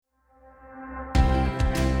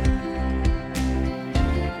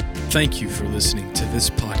Thank you for listening to this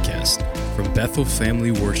podcast from Bethel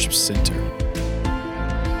Family Worship Center.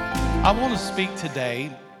 I want to speak today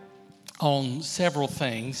on several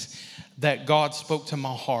things that God spoke to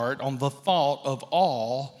my heart on the thought of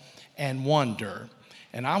awe and wonder.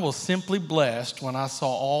 And I was simply blessed when I saw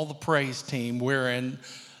all the praise team wearing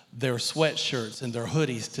their sweatshirts and their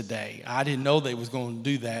hoodies today. I didn't know they was going to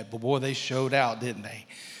do that, but boy, they showed out, didn't they?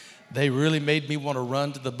 They really made me want to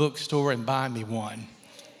run to the bookstore and buy me one.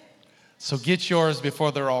 So get yours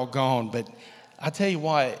before they're all gone. But I tell you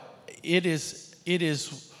what, it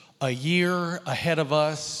is a year ahead of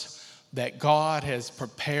us that God has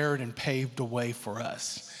prepared and paved a way for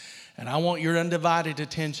us. And I want your undivided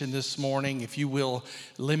attention this morning. If you will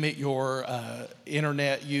limit your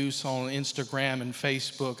internet use on Instagram and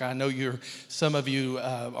Facebook. I know some of you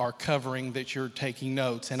are covering that you're taking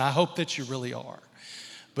notes, and I hope that you really are.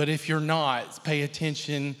 But if you're not, pay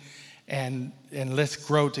attention and let's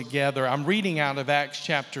grow together. I'm reading out of Acts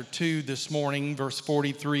chapter 2 this morning, verse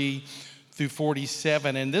 43 through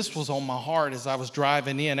 47. And this was on my heart as I was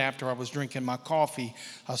driving in after I was drinking my coffee.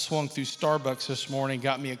 I swung through Starbucks this morning,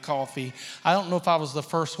 got me a coffee. I don't know if I was the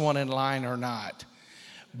first one in line or not,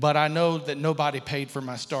 but I know that nobody paid for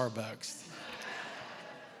my Starbucks.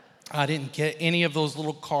 I didn't get any of those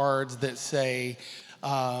little cards that say,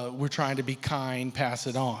 we're trying to be kind, pass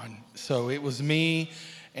it on. So it was me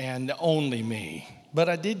and only me. But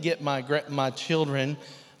I did get my children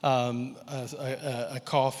a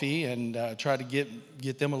coffee and try to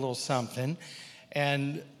get them a little something.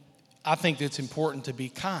 And I think it's important to be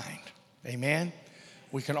kind. Amen?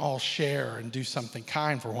 We can all share and do something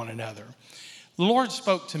kind for one another. The Lord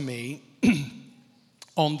spoke to me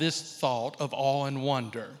on this thought of awe and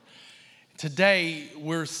wonder. Today,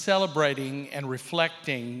 we're celebrating and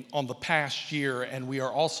reflecting on the past year, and we are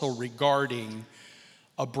also regarding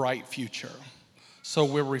a bright future. So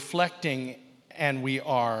we're reflecting and we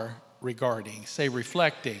are regarding. Say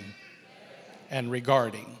reflecting and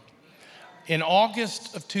regarding. In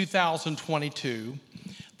August of 2022,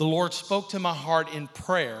 the Lord spoke to my heart in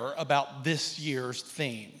prayer about this year's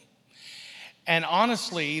theme. And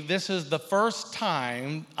honestly, this is the first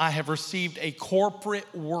time I have received a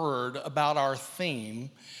corporate word about our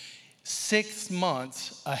theme 6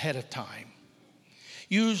 months ahead of time.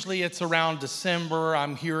 Usually it's around December,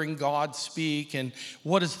 I'm hearing God speak and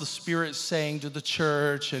what is the Spirit saying to the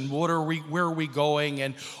church and where are we going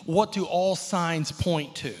and what do all signs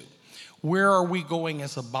point to? Where are we going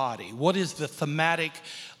as a body? What is the thematic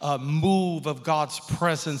move of God's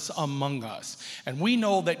presence among us? And we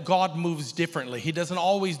know that God moves differently. He doesn't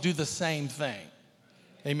always do the same thing.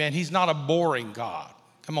 Amen. He's not a boring God.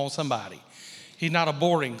 Come on, somebody. He's not a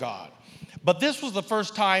boring God. But this was the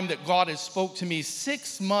first time that God had spoke to me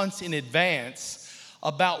 6 months in advance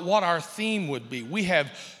about what our theme would be. We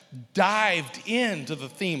have dived into the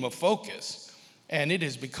theme of focus, and it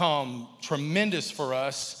has become tremendous for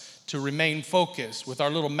us to remain focused with our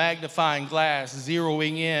little magnifying glass,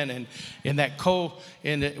 zeroing in, and in that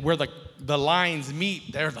where the lines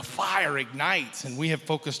meet, there the fire ignites, and we have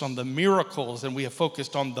focused on the miracles, and we have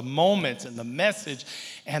focused on the moments and the message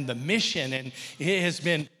and the mission, and it has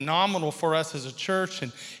been phenomenal for us as a church.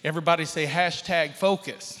 And everybody say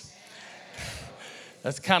 #focus.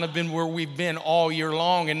 That's kind of been where we've been all year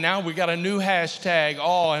long, and now we got a new hashtag,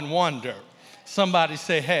 awe and wonder. Somebody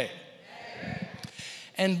say hey.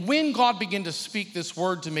 And when God began to speak this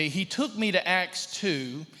word to me, he took me to Acts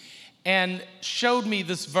 2 and showed me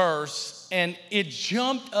this verse, and it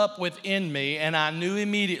jumped up within me, and I knew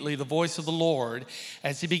immediately the voice of the Lord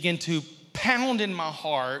as he began to pound in my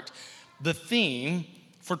heart the theme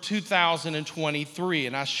for 2023.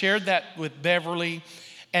 And I shared that with Beverly.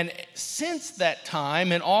 And since that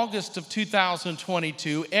time, in August of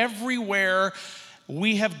 2022, everywhere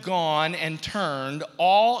we have gone and turned,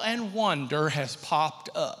 awe and wonder has popped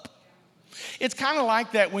up. It's kind of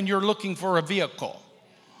like that when you're looking for a vehicle.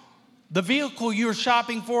 The vehicle you're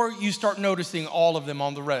shopping for, you start noticing all of them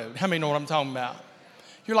on the road. How many know what I'm talking about?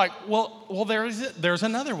 You're like, well, there's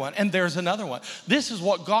another one, and there's another one. This is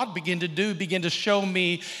what God began to show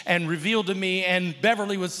me and reveal to me, and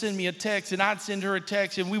Beverly would send me a text, and I'd send her a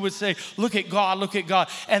text, and we would say, look at God, look at God.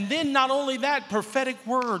 And then not only that, prophetic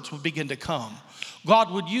words would begin to come.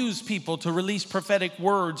 God would use people to release prophetic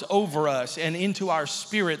words over us and into our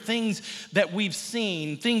spirit, things that we've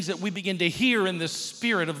seen, things that we begin to hear in the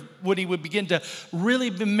spirit of what he would begin to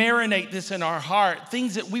really marinate this in our heart,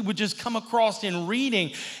 things that we would just come across in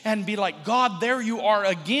reading and be like, God, there you are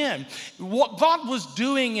again. What God was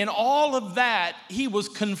doing in all of that, he was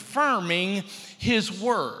confirming his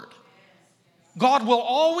word. God will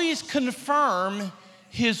always confirm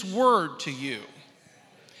his word to you.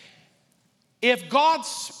 If God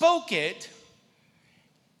spoke it,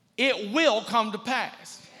 it will come to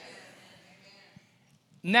pass.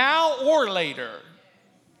 Now or later,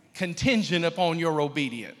 contingent upon your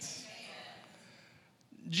obedience.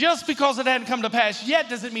 Just because it hadn't come to pass yet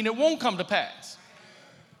doesn't mean it won't come to pass.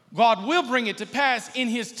 God will bring it to pass in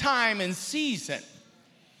his time and season.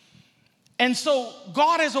 And so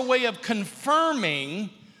God has a way of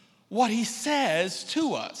confirming what he says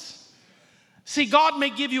to us. See, God may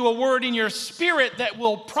give you a word in your spirit that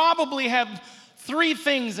will probably have 3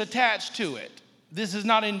 things attached to it. This is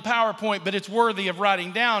not in PowerPoint, but it's worthy of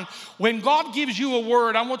writing down. When God gives you a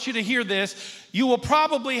word, I want you to hear this. You will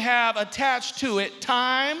probably have attached to it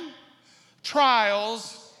time,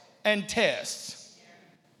 trials, and tests.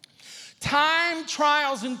 Time,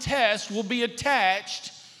 trials, and tests will be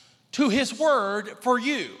attached to his word for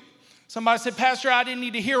you. Somebody said, Pastor, I didn't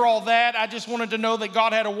need to hear all that. I just wanted to know that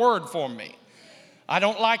God had a word for me. I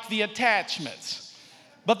don't like the attachments.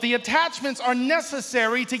 But the attachments are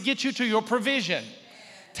necessary to get you to your provision.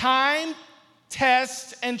 Time,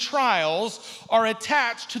 tests, and trials are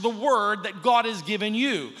attached to the word that God has given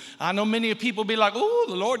you. I know many people be like, oh,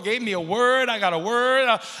 the Lord gave me a word. I got a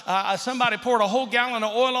word. Somebody poured a whole gallon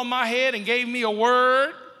of oil on my head and gave me a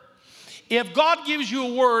word. If God gives you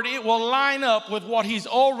a word, it will line up with what he's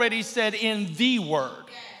already said in the word.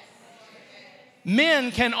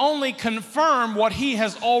 Men can only confirm what he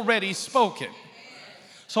has already spoken.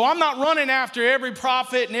 So I'm not running after every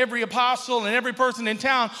prophet and every apostle and every person in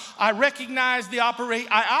town. I recognize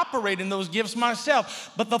I operate in those gifts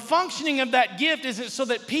myself. But the functioning of that gift is so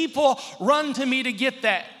that people run to me to get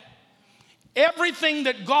that. Everything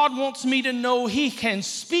that God wants me to know, he can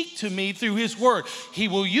speak to me through his word. He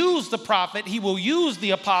will use the prophet, he will use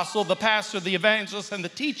the apostle, the pastor, the evangelist, and the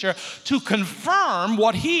teacher to confirm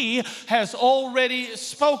what he has already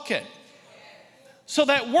spoken. So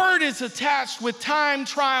that word is attached with time,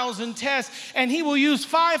 trials, and tests, and he will use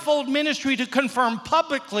fivefold ministry to confirm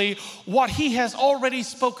publicly what he has already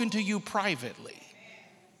spoken to you privately.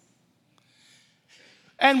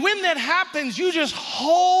 And when that happens, you just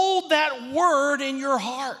hold that word in your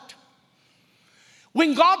heart.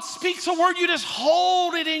 When God speaks a word, you just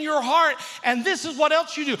hold it in your heart. And this is what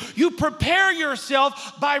else you do. You prepare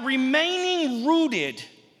yourself by remaining rooted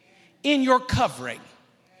in your covering,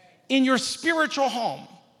 in your spiritual home.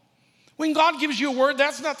 When God gives you a word,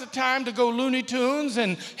 that's not the time to go Looney Tunes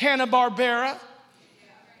and Hanna-Barbera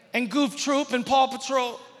and Goof Troop and Paw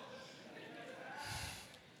Patrol.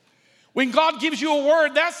 When God gives you a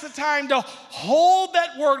word, that's the time to hold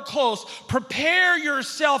that word close. Prepare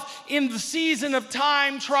yourself in the season of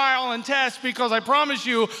time, trial, and test, because I promise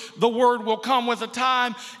you the word will come with a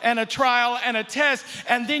time and a trial and a test,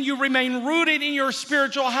 and then you remain rooted in your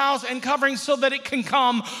spiritual house and covering so that it can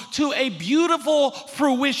come to a beautiful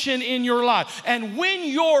fruition in your life. And when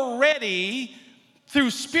you're ready, through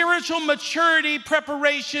spiritual maturity,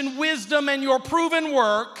 preparation, wisdom, and your proven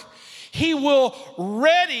work, he will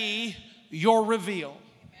ready your reveal.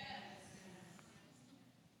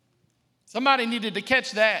 Somebody needed to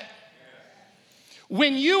catch that.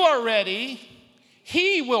 When you are ready,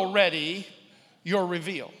 he will ready your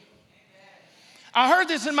reveal. I heard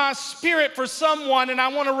this in my spirit for someone, and I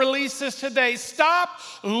want to release this today. Stop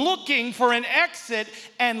looking for an exit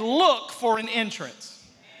and look for an entrance.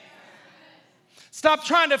 Stop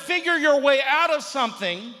trying to figure your way out of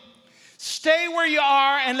something. Stay where you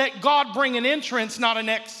are and let God bring an entrance, not an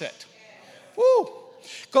exit. Woo.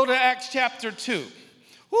 Go to Acts chapter 2.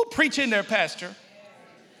 Woo, preach in there, Pastor.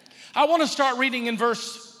 I want to start reading in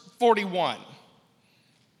verse 41.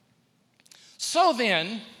 So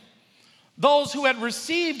then, those who had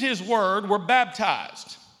received his word were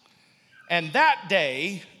baptized. And that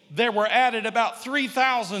day, there were added about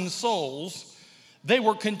 3,000 souls. They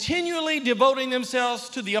were continually devoting themselves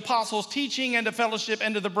to the apostles' teaching and to fellowship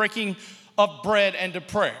and to the breaking of bread and to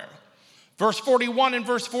prayer. Verse 41 and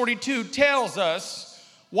verse 42 tells us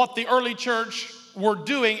what the early church were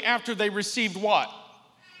doing after they received what?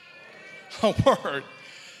 A word.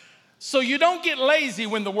 So you don't get lazy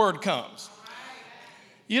when the word comes.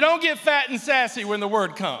 You don't get fat and sassy when the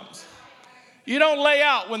word comes. You don't lay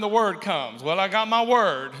out when the word comes. Well, I got my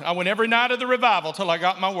word. I went every night of the revival till I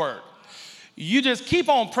got my word. You just keep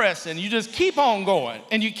on pressing. You just keep on going,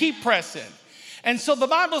 and you keep pressing. And so the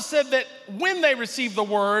Bible said that when they received the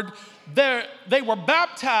word, they were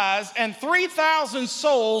baptized, and 3,000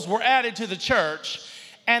 souls were added to the church,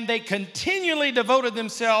 and they continually devoted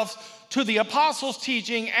themselves to the apostles'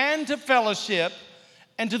 teaching and to fellowship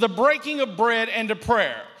and to the breaking of bread and to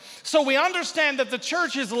prayer. So we understand that the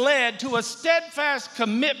church is led to a steadfast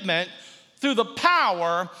commitment through the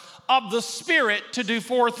power of the Spirit to do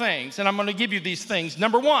 4 things. And I'm going to give you these things.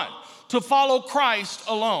 Number 1, to follow Christ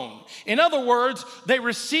alone. In other words, they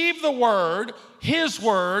receive the word, his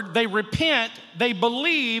word, they repent, they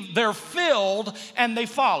believe, they're filled, and they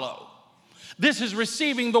follow. This is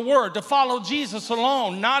receiving the word, to follow Jesus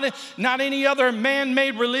alone, not any other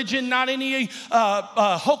man-made religion, not any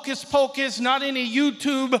hocus pocus, not any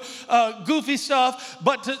YouTube goofy stuff,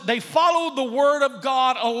 but they followed the word of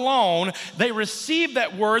God alone. They received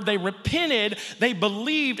that word, they repented, they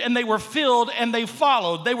believed, and they were filled, and they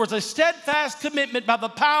followed. There was a steadfast commitment by the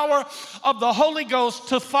power of the Holy Ghost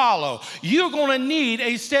to follow. You're going to need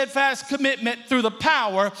a steadfast commitment through the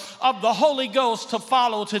power of the Holy Ghost to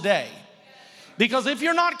follow today. Because if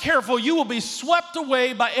you're not careful, you will be swept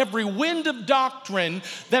away by every wind of doctrine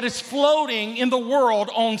that is floating in the world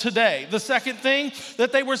on today. The second thing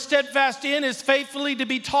that they were steadfast in is faithfully to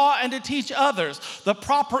be taught and to teach others the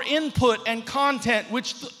proper input and content,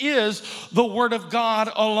 which is the Word of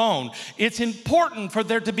God alone. It's important for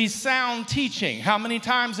there to be sound teaching. How many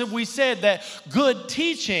times have we said that good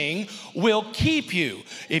teaching will keep you?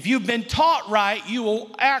 If you've been taught right, you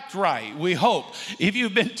will act right, we hope. If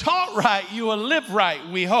you've been taught right, you will live right,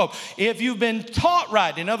 we hope. If you've been taught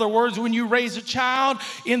right, in other words, when you raise a child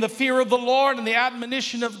in the fear of the Lord and the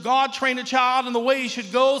admonition of God, train a child in the way he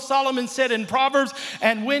should go. Solomon said in Proverbs,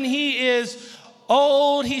 and when he is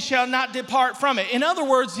old, he shall not depart from it. In other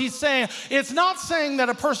words, he's saying, it's not saying that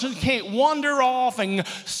a person can't wander off and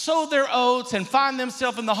sow their oats and find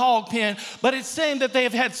themselves in the hog pen, but it's saying that they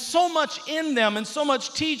have had so much in them and so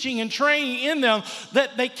much teaching and training in them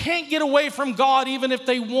that they can't get away from God even if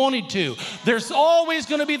they wanted to. There's always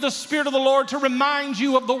going to be the Spirit of the Lord to remind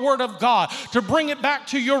you of the Word of God, to bring it back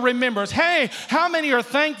to your remembrance. Hey, how many are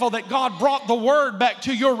thankful that God brought the Word back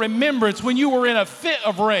to your remembrance when you were in a fit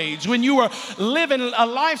of rage, when you were living a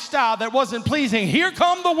lifestyle that wasn't pleasing? Here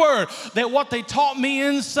come the word that what they taught me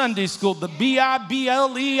in Sunday school, the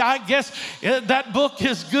Bible, I guess that book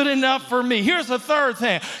is good enough for me. Here's the third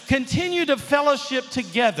thing. Continue to fellowship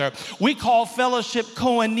together. We call fellowship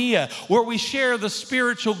koinonia, where we share the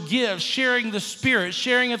spiritual gifts, sharing the Spirit,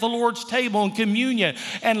 sharing at the Lord's table and communion,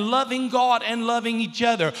 and loving God and loving each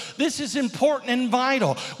other. This is important and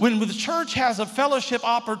vital. When the church has a fellowship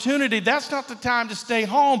opportunity, that's not the time to stay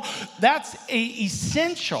home. That's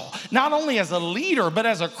essential, not only as a leader, but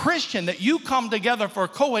as a Christian, that you come together for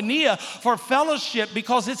koinonia, for fellowship,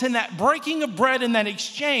 because it's in that breaking of bread and that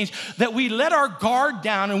exchange that we let our guard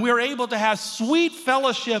down and we're able to have sweet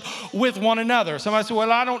fellowship with one another. Somebody said,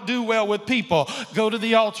 well, I don't do well with people. Go to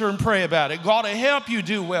the altar and pray about it. God will help you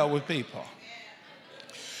do well with people.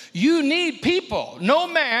 You need people. No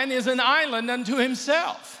man is an island unto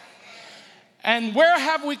himself. And where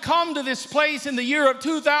have we come to this place in the year of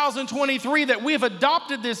 2023 that we've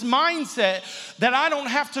adopted this mindset that I don't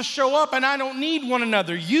have to show up and I don't need one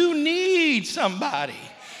another? You need somebody.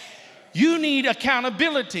 You need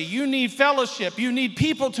accountability. You need fellowship. You need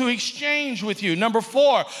people to exchange with you. Number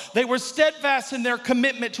 4, they were steadfast in their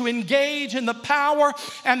commitment to engage in the power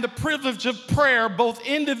and the privilege of prayer, both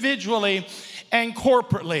individually and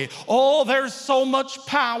corporately. Oh, there's so much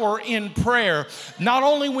power in prayer. Not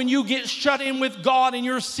only when you get shut in with God in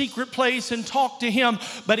your secret place and talk to Him,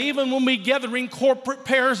 but even when we gather in corporate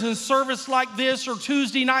prayers and service like this or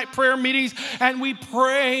Tuesday night prayer meetings, and we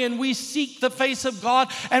pray and we seek the face of God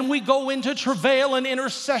and we go into travail and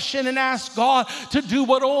intercession and ask God to do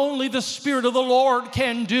what only the Spirit of the Lord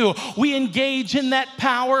can do. We engage in that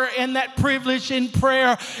power and that privilege in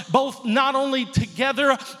prayer, both not only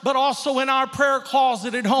together, but also in our prayer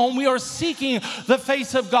closet at home. We are seeking the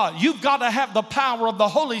face of God. You've got to have the power of the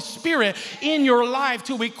Holy Spirit in your life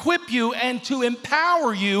to equip you and to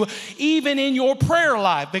empower you even in your prayer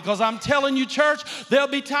life. Because I'm telling you, church, there'll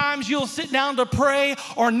be times you'll sit down to pray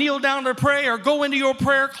or kneel down to pray or go into your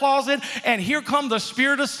prayer closet, and here come the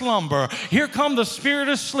spirit of slumber. Here come the spirit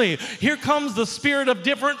of sleep. Here comes the spirit of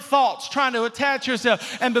different thoughts trying to attach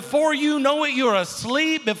yourself. And before you know it, you're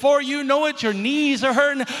asleep. Before you know it, your knees are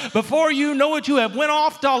hurting. Before you know it, you have went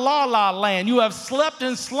off to la la land. You have slept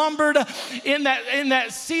and slumbered in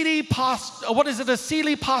that seedy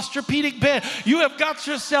posturpedic bed. You have got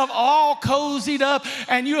yourself all cozied up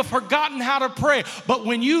and you have forgotten how to pray. But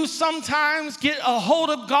when you sometimes get a hold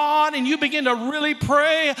of God and you begin to really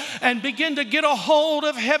pray and begin to get a hold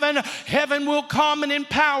of heaven, heaven will come and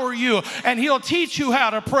empower you, and He'll teach you how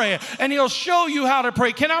to pray and He'll show you how to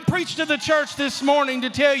pray. Can I preach to the church this morning to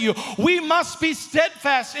tell you we must be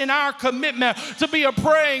steadfast in our commitment to be a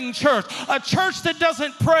praying church. A church that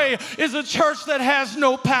doesn't pray is a church that has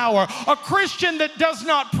no power. A Christian that does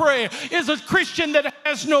not pray is a Christian that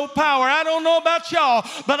has no power. I don't know about y'all,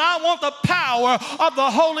 but I want the power of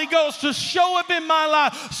the Holy Ghost to show up in my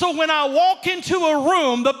life. So when I walk into a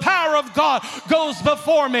room, the power of God goes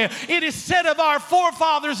before me. It is said of our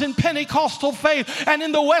forefathers in Pentecostal faith and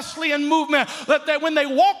in the Wesleyan movement that when they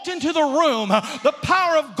walked into the room, the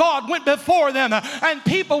power of God went before them and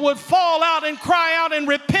people would fall out and cry out and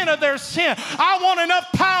repent of their sin. I want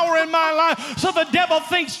enough power in my life so the devil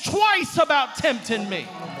thinks twice about tempting me.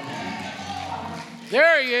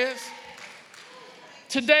 There he is.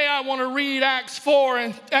 Today I want to read Acts 4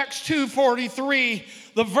 and Acts 2:43,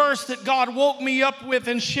 the verse that God woke me up with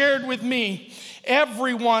and shared with me.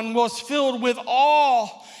 Everyone was filled with awe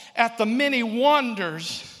at the many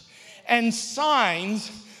wonders and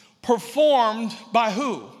signs performed by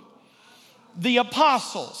who? The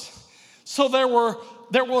apostles. So there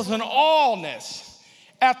was an awness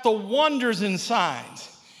at the wonders and signs.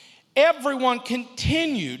 Everyone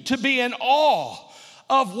continued to be in awe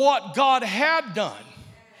of what God had done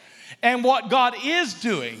and what God is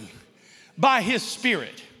doing by His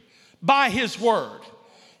Spirit, by His Word,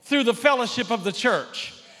 through the fellowship of the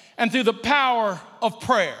church, and through the power of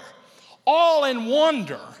prayer. All in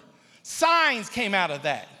wonder. Signs came out of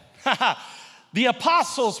that. The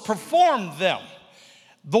apostles performed them.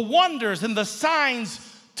 The wonders and the signs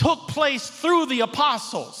took place through the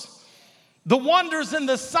apostles. The wonders and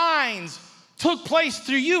the signs took place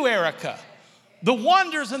through you, Erica. The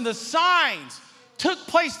wonders and the signs took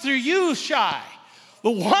place through you, Shai.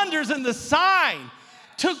 The wonders and the sign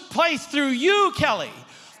took place through you, Kelly.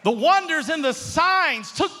 The wonders and the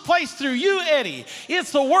signs took place through you, Eddie.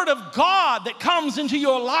 It's the Word of God that comes into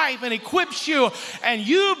your life and equips you, and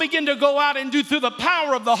you begin to go out and do through the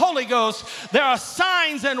power of the Holy Ghost. There are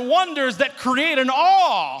signs and wonders that create an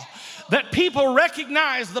awe that people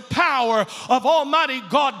recognize the power of Almighty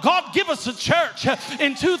God. God, give us a church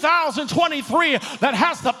in 2023 that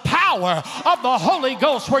has the power of the Holy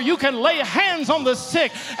Ghost, where you can lay hands on the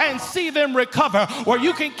sick and see them recover, where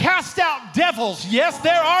you can cast out devils. Yes,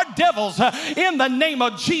 there are devils in the name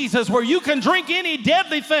of Jesus, where you can drink any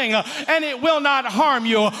deadly thing and it will not harm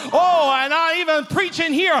you. Oh, and I even preach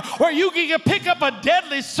in here where you can pick up a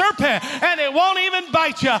deadly serpent and it won't even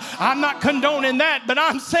bite you. I'm not condoning that, but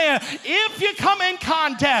I'm saying, if you come in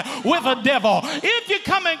contact with a devil, if you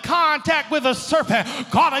come in contact with a serpent,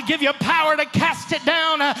 God will give you power to cast it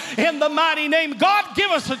down in the mighty name. God, give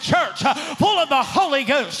us a church full of the Holy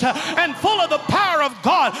Ghost and full of the power of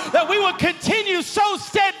God, that we would continue so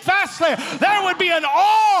steadfastly. There would be an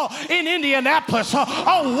awe in Indianapolis, a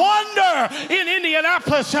wonder in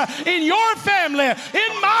Indianapolis, in your family,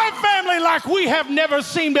 in my family, like we have never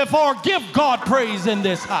seen before. Give God praise in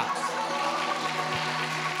this house.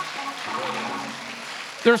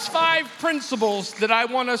 There's 5 principles that I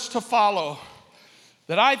want us to follow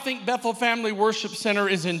that I think Bethel Family Worship Center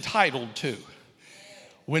is entitled to.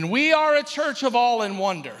 When we are a church of all in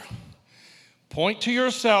wonder, point to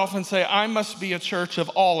yourself and say, I must be a church of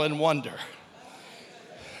all in wonder.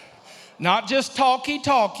 Not just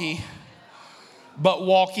talky, but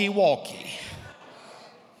walky.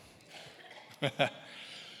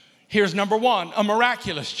 Here's number 1, a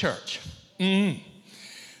miraculous church.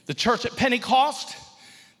 The church at Pentecost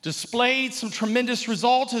displayed some tremendous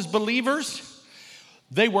results as believers.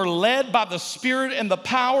 They were led by the Spirit and the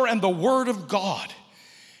power and the Word of God.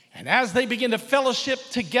 And as they began to fellowship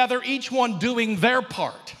together, each one doing their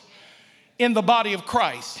part in the body of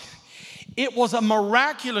Christ, it was a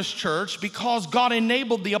miraculous church because God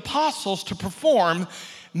enabled the apostles to perform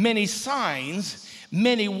many signs,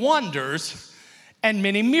 many wonders, and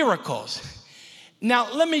many miracles.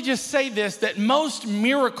 Now, let me just say this, that most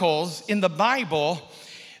miracles in the Bible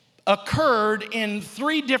occurred in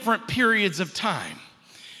 3 different periods of time.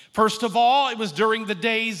 First of all, it was during the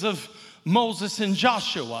days of Moses and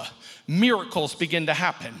Joshua. Miracles begin to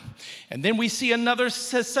happen. And then we see another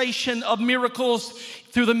cessation of miracles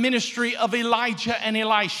through the ministry of Elijah and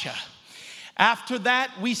Elisha. After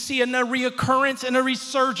that, we see a reoccurrence and a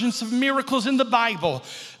resurgence of miracles in the Bible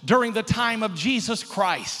during the time of Jesus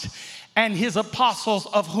Christ and his apostles,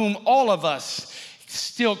 of whom all of us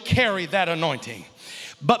still carry that anointing.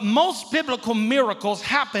 But most biblical miracles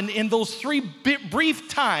happened in those 3 brief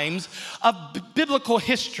times of biblical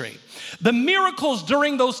history. The miracles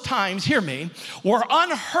during those times, hear me, were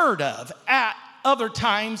unheard of at other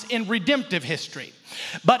times in redemptive history.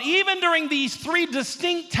 But even during these 3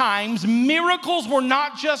 distinct times, miracles were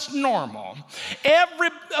not just normal. Every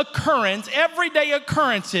occurrence, everyday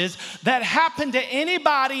occurrences that happened to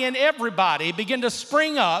anybody and everybody began to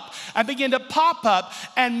spring up and begin to pop up,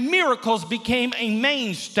 and miracles became a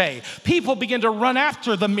mainstay. People began to run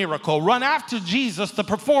after the miracle, run after Jesus, the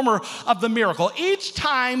performer of the miracle. Each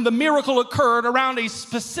time the miracle occurred around a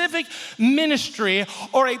specific ministry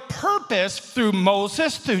or a purpose, through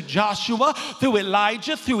Moses, through Joshua, through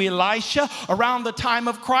Elijah, through Elisha, around the time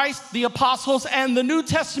of Christ, the apostles, and the New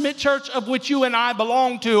Testament church of which you and I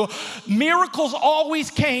belong to, miracles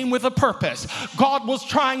always came with a purpose. God was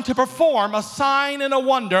trying to perform a sign and a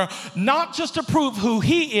wonder, not just to prove who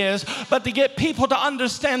he is, but to get people to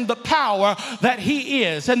understand the power that he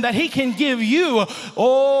is, and that he can give you,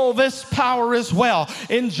 this power as well.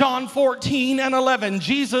 In John 14:11,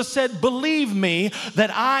 Jesus said, "Believe me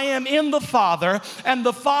that I am in the Father, and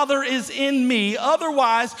the Father is in me.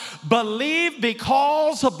 Otherwise, believe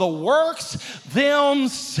because of the works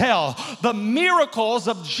themselves." The miracles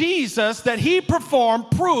of Jesus that he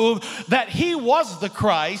performed proved that he was the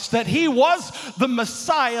Christ, that he was the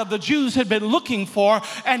Messiah the Jews had been looking for,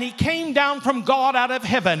 and he came down from God out of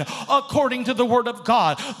heaven according to the word of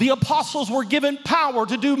God. The apostles were given power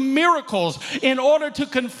to do miracles in order to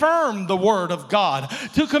confirm the word of God,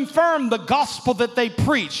 to confirm the gospel that they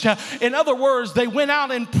preached. In other words, they went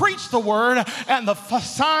out and preached the word, and the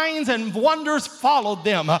signs and wonders followed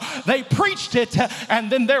them. They preached it, and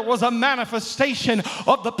then there was a manifestation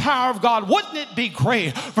of the power of God. Wouldn't it be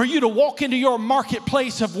great for you to walk into your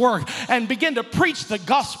marketplace of work and begin to preach the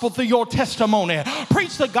gospel through your testimony?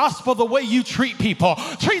 Preach the gospel the way you treat people.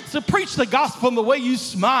 Preach the gospel in the way you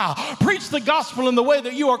smile. Preach the gospel in the way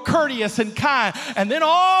that you are courteous and kind. And then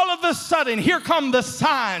all of a sudden, here come the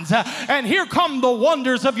signs, and here come the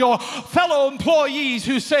wonders of your fellow employees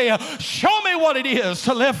who say, "Show me what it is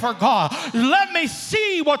to live for God. Let me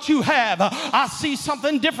see what you have. I see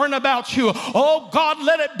something different about you." Oh God,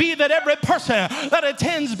 let it be that every person that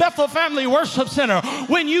attends Bethel Family Worship Center,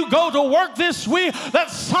 when you go to work this week,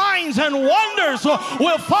 that signs and wonders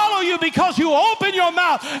will follow you because you open your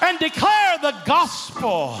mouth and declare the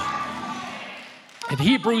gospel. In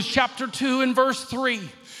Hebrews chapter 2 and verse 3,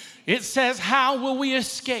 it says, "How will we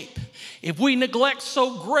escape if we neglect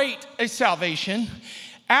so great a salvation?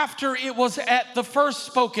 After it was at the first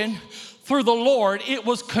spoken through the Lord, it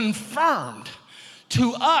was confirmed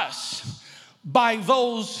to us by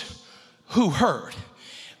those who heard."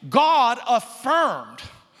 God affirmed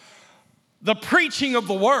the preaching of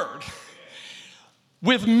the word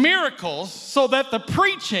with miracles so that the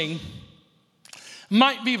preaching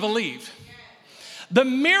might be believed. The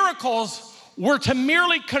miracles were to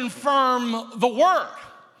merely confirm the word.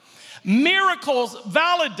 Miracles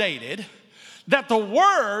validated that the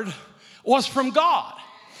word was from God.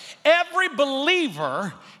 Every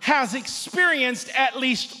believer has experienced at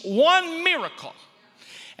least one miracle,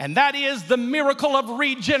 and that is the miracle of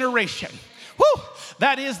regeneration. Woo!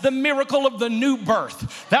 That is the miracle of the new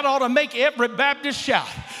birth. That ought to make every Baptist shout.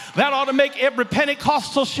 That ought to make every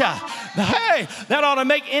Pentecostal shout. Hey, that ought to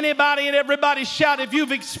make anybody and everybody shout. If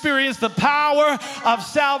you've experienced the power of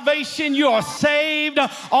salvation, you are saved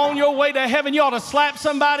on your way to heaven. You ought to slap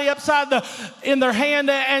somebody in their hand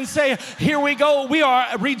and say, "Here we go. We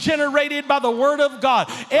are regenerated by the word of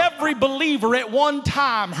God." Every believer at one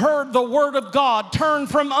time heard the word of God, turned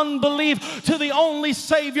from unbelief to the only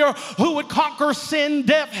Savior who would conquer sin,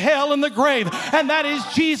 death, hell, and the grave, and that is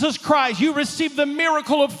Jesus Christ. You received the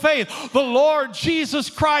miracle of faith, the Lord Jesus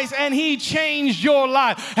Christ, and he changed your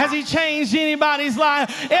life. Has he changed anybody's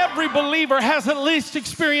life? Every believer has at least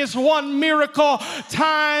experienced one miracle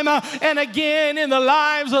time and again in the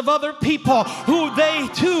lives of other people who they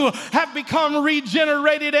too have become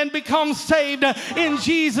regenerated and become saved in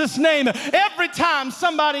Jesus' name. Every time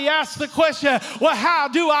somebody asks the question, "Well, how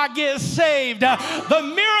do I get saved?" the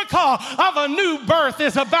miracle of a new birth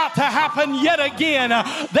is about to happen yet again.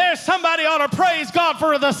 There's somebody ought to praise God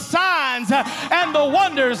for the signs and the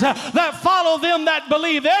wonders that follow them that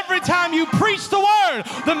believe. Every time you preach the word,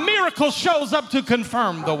 the miracle shows up to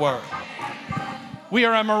confirm the word. We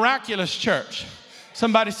are a miraculous church.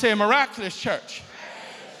 Somebody say a miraculous church.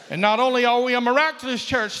 And not only are we a miraculous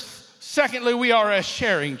church, secondly, we are a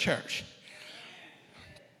sharing church.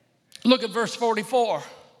 Look at verse 44.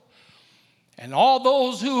 "And all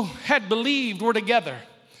those who had believed were together,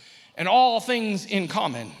 and all things in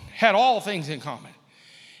common, had all things in common.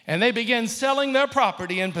 And they began selling their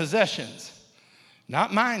property and possessions."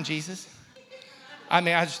 Not mine, Jesus. I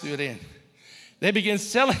just threw it in. They began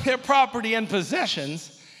selling their property and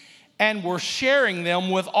possessions and were sharing them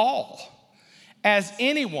with all, as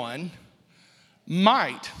anyone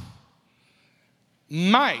might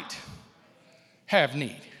have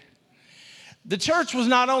need. The church was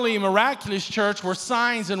not only a miraculous church where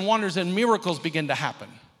signs and wonders and miracles began to happen,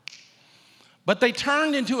 but they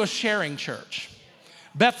turned into a sharing church.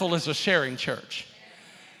 Bethel is a sharing church.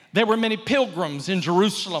 There were many pilgrims in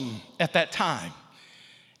Jerusalem at that time.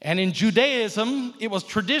 And in Judaism, it was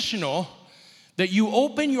traditional that you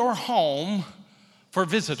open your home for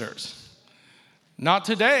visitors. Not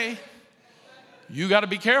today. You got to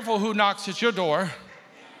be careful who knocks at your door.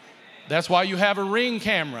 That's why you have a Ring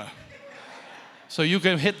camera. So you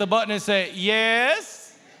can hit the button and say,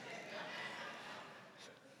 yes.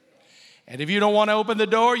 And if you don't want to open the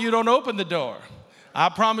door, you don't open the door. I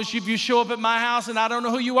promise you, if you show up at my house and I don't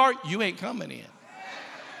know who you are, you ain't coming in.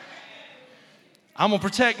 I'm going to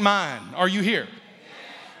protect mine. Are you here?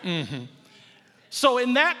 Mm-hmm. So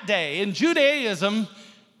in that day, in Judaism,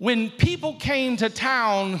 when people came to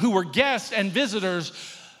town who were guests and visitors,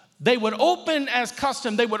 they would open as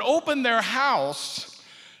custom, they would open their house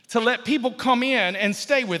to let people come in and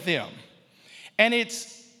stay with them. And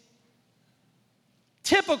it's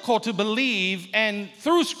typical to believe, and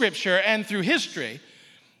through scripture and through history,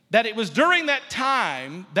 that it was during that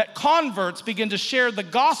time that converts began to share the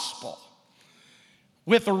gospel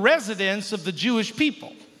with the residents of the Jewish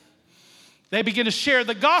people. They began to share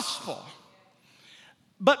the gospel.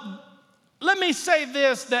 But let me say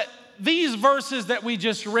this, that these verses that we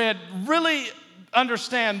just read, really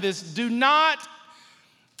understand this, do not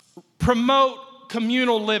promote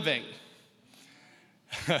communal living.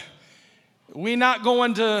 We're not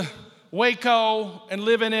going to Waco and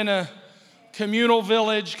living in a communal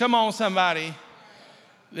village. Come on, somebody.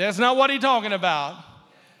 That's not what he's talking about.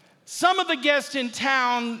 Some of the guests in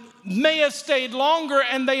town may have stayed longer,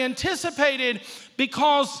 and they anticipated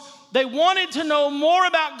because they wanted to know more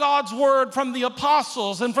about God's word from the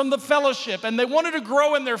apostles and from the fellowship, and they wanted to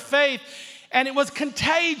grow in their faith, and it was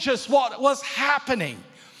contagious what was happening.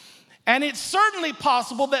 And it's certainly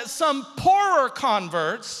possible that some poorer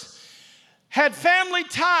converts had family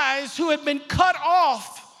ties who had been cut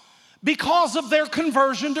off because of their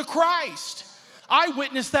conversion to Christ. I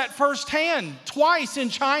witnessed that firsthand twice in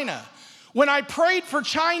China. When I prayed for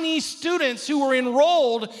Chinese students who were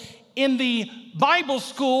enrolled in the Bible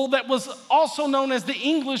school that was also known as the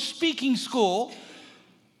English speaking school,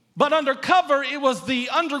 but undercover it was the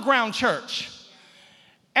underground church.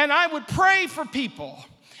 And I would pray for people.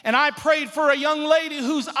 And I prayed for a young lady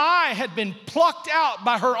whose eye had been plucked out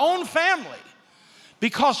by her own family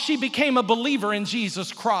because she became a believer in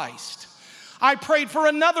Jesus Christ. I prayed for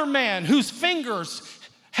another man whose fingers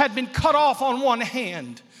had been cut off on one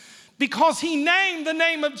hand because he named the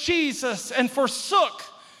name of Jesus and forsook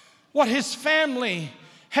what his family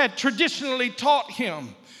had traditionally taught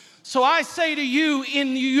him. So I say to you,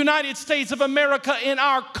 in the United States of America, in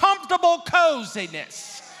our comfortable coziness,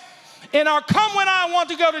 in our come when I want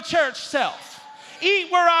to go to church self,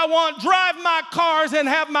 eat where I want, drive my cars and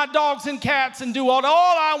have my dogs and cats and do all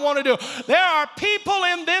I want to do. There are people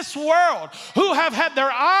in this world who have had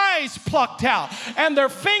their eyes plucked out and their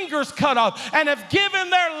fingers cut off and have given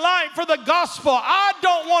their life for the gospel. I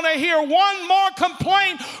don't want to hear one more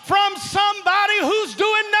complaint from somebody who's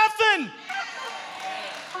doing nothing.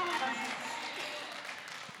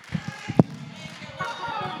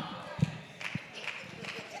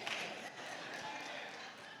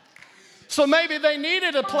 So maybe they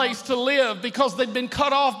needed a place to live because they'd been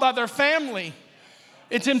cut off by their family.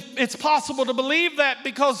 It's possible to believe that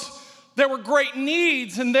because there were great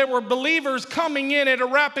needs and there were believers coming in at a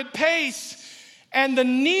rapid pace, and the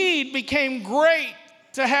need became great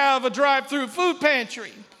to have a drive-through food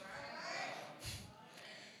pantry.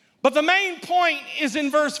 But the main point is in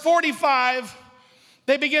verse 45,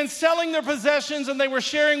 they began selling their possessions and they were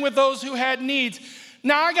sharing with those who had needs.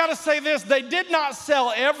 Now, I got to say this, they did not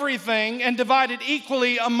sell everything and divide it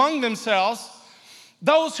equally among themselves.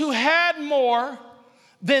 Those who had more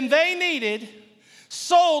than they needed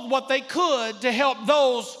sold what they could to help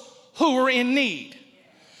those who were in need.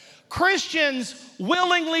 Christians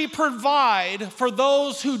willingly provide for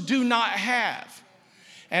those who do not have.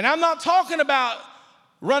 And I'm not talking about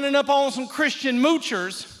running up on some Christian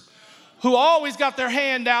moochers who always got their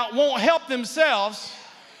hand out, won't help themselves,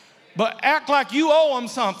 but act like you owe them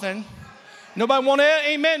something. Nobody want to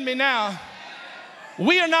amen me now.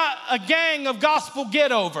 We are not a gang of gospel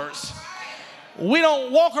get-overs. We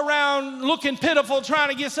don't walk around looking pitiful trying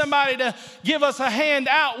to get somebody to give us a hand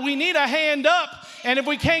out. We need a hand up. And if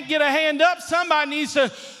we can't get a hand up, somebody needs to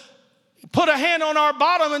put a hand on our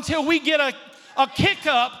bottom until we get a kick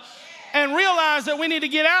up and realize that we need to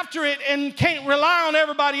get after it and can't rely on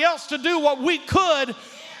everybody else to do what we could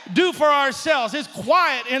do for ourselves. It's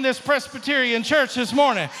quiet in this Presbyterian church this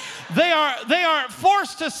morning. They aren't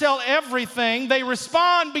forced to sell everything. They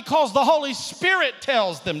respond because the Holy Spirit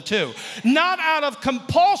tells them to. Not out of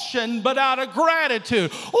compulsion, but out of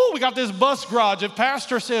gratitude. Oh, we got this bus garage. If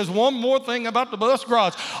pastor says one more thing about the bus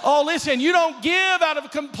garage. Oh, listen, you don't give out of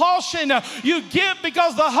compulsion. You give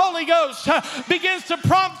because the Holy Ghost begins to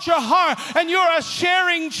prompt your heart, and you're a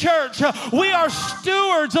sharing church. We are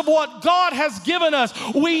stewards of what God has given us.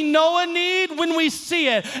 We know a need when we see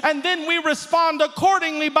it, and then we respond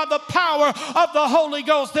accordingly by the power of the Holy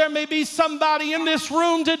Ghost. There may be somebody in this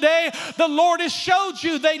room today, the Lord has showed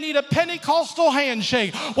you they need a Pentecostal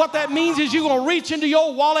handshake. What that means is you're going to reach into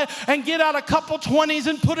your wallet and get out a couple 20s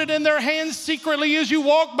and put it in their hands secretly as you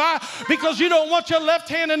walk by, because you don't want your left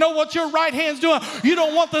hand to know what your right hand's doing. You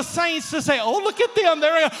don't want the saints to say, oh, look at them.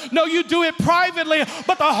 No, you do it privately,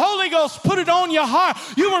 but the Holy Ghost put it on your heart.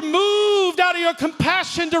 You were moved out of your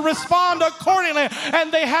compassion to respond accordingly,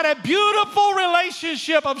 and they had a beautiful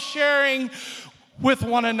relationship of sharing with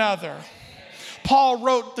one another. Paul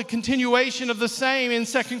wrote the continuation of the same in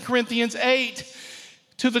 2 Corinthians 8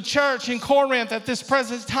 to the church in Corinth. At this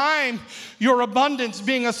present time, your abundance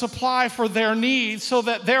being a supply for their needs, so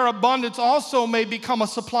that their abundance also may become a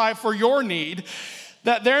supply for your need,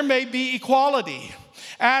 that there may be equality.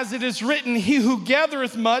 As it is written, he who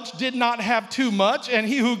gathereth much did not have too much, and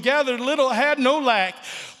he who gathered little had no lack.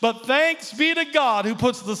 But thanks be to God who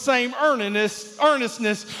puts the same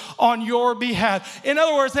earnestness on your behalf. In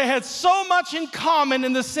other words, they had so much in common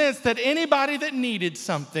in the sense that anybody that needed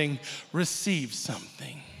something received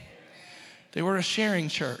something. They were a sharing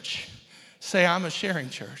church. Say, I'm a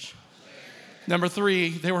sharing church. Number 3,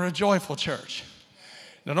 they were a joyful church.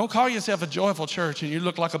 Now, don't call yourself a joyful church and you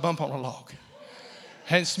look like a bump on a log.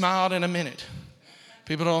 Hadn't smiled in a minute.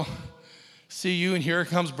 People don't see you, and here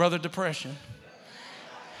comes Brother Depression.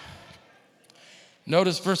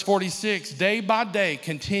 Notice verse 46, day by day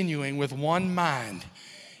continuing with one mind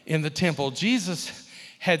in the temple. Jesus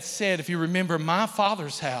had said, if you remember, my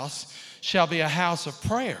Father's house shall be a house of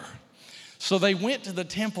prayer. So they went to the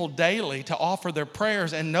temple daily to offer their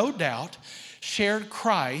prayers, and no doubt shared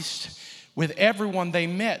Christ with everyone they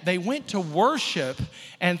met. They went to worship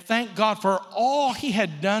and thank God for all he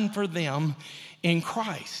had done for them in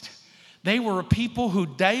Christ. They were people who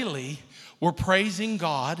daily were praising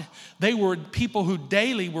God. They were people who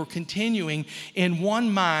daily were continuing in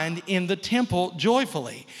one mind in the temple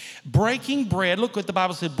joyfully. Breaking bread, look what the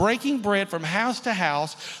Bible said, breaking bread from house to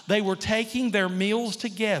house. They were taking their meals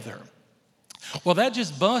together. Well, that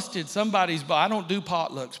just busted somebody's, I don't do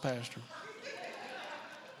potlucks, Pastor.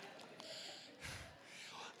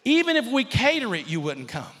 Even if we cater it, you wouldn't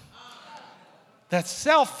come. That's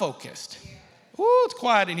self-focused. Ooh, it's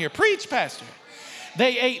quiet in here. Preach, Pastor.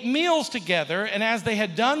 They ate meals together, and as they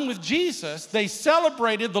had done with Jesus, they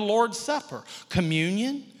celebrated the Lord's Supper.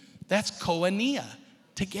 Communion, that's koinonia,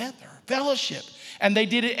 together, fellowship. And they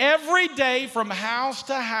did it every day from house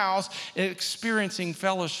to house, experiencing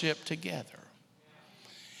fellowship together.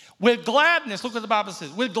 With gladness, look what the Bible says,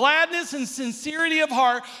 with gladness and sincerity of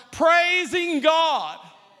heart, praising God.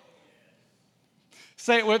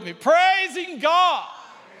 Say it with me. Praising God.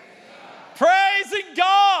 Praising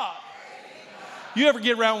God. You ever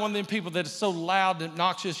get around one of them people that is so loud and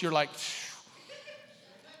obnoxious, you're like, phew.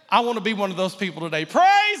 I want to be one of those people today.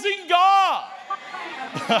 Praising God.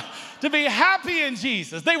 To be happy in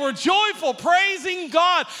Jesus. They were joyful, praising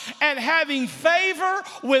God and having favor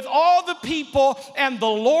with all the people. And the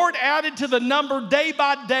Lord added to the number day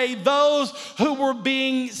by day those who were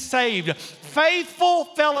being saved. Faithful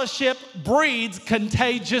fellowship breeds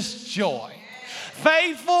contagious joy.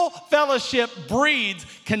 Faithful fellowship breeds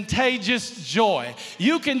contagious joy.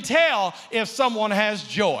 You can tell if someone has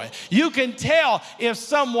joy. You can tell if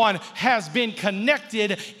someone has been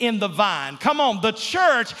connected in the vine. Come on, the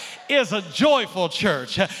church is a joyful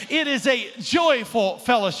church. It is a joyful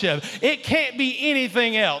fellowship. It can't be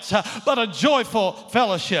anything else but a joyful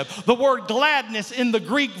fellowship. The word gladness in the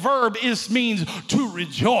Greek verb means to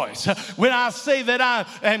rejoice. When I say that I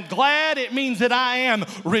am glad, it means that I am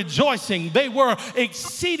rejoicing. They were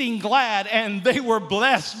exceeding glad, and they were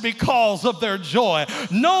blessed because of their joy.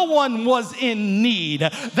 No one was in need.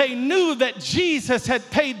 They knew that Jesus had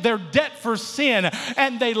paid their debt for sin,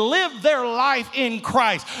 and they lived their life in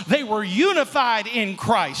Christ. They were unified in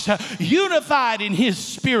Christ, unified in His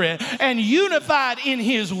Spirit, and unified in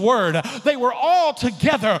His Word. They were all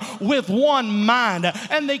together with one mind,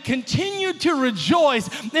 and they continued to rejoice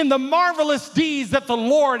in the marvelous deeds that the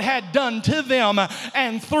Lord had done to them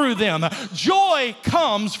and through them. Joy Joy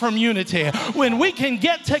comes from unity. When we can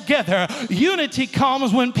get together, unity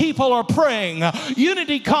comes when people are praying.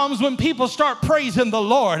 Unity comes when people start praising the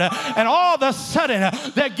Lord. And all of a sudden,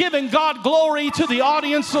 they're giving God glory to the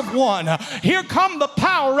audience of one. Here come the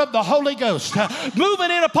power of the Holy Ghost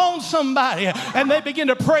moving in upon somebody, and they begin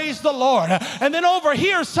to praise the Lord. And then over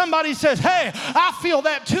here, somebody says, hey, I feel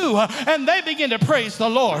that too. And they begin to praise the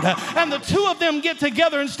Lord. And the two of them get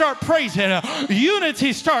together and start praising.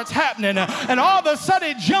 Unity starts happening. And all of a sudden,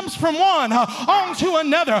 it jumps from one on to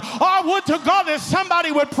another. I would to God that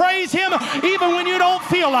somebody would praise him even when you don't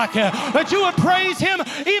feel like it. That you would praise him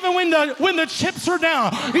even when the chips are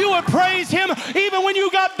down. You would praise him even when you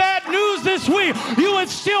got bad news this week. You would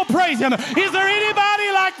still praise him. Is there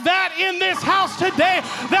anybody like that in this house today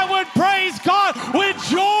that would praise God with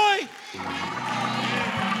joy?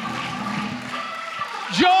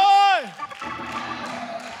 Joy.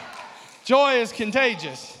 Joy is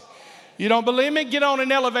contagious. You don't believe me? Get on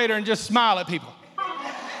an elevator and just smile at people.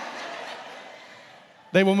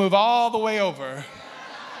 They will move all the way over.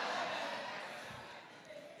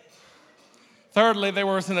 Thirdly, there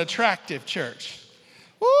was an attractive church.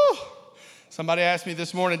 Woo! Somebody asked me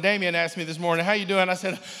this morning, Damien asked me this morning, how you doing? I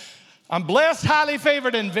said, I'm blessed, highly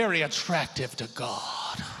favored, and very attractive to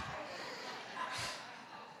God.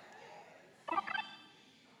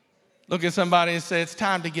 Look at somebody and say, it's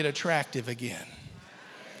time to get attractive again.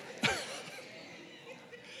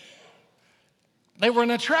 They were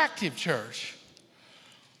an attractive church.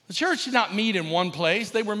 The church did not meet in one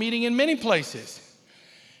place. They were meeting in many places.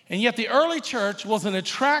 And yet the early church was an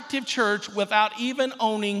attractive church without even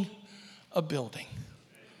owning a building.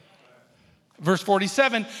 Verse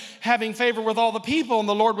 47, having favor with all the people, and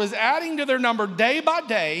the Lord was adding to their number day by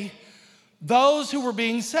day those who were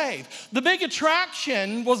being saved. The big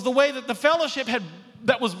attraction was the way that the fellowship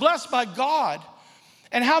that was blessed by God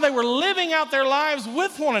and how they were living out their lives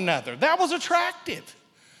with one another. That was attractive.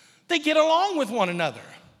 They get along with one another.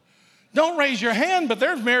 Don't raise your hand, but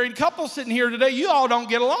there's married couples sitting here today. You all don't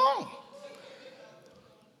get along.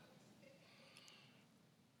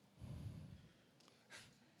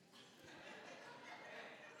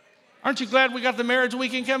 Aren't you glad we got the marriage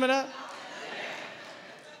weekend coming up?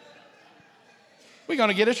 We're going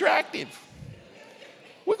to get attractive.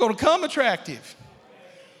 We're going to come attractive.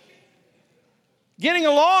 Getting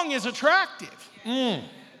along is attractive. I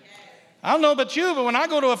don't know about you, but when I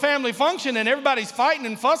go to a family function and everybody's fighting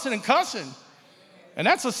and fussing and cussing, and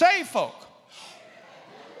that's a saved folk.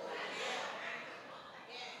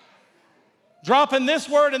 Dropping this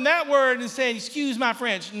word and that word and saying, excuse my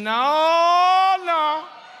French. No.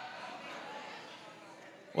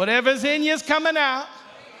 Whatever's in you is coming out.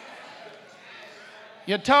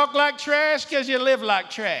 You talk like trash because you live like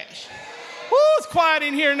trash. Woo, it's quiet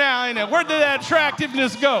in here now, ain't it? Where did that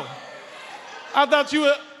attractiveness go? I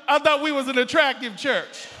thought we was an attractive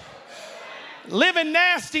church. Living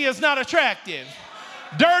nasty is not attractive.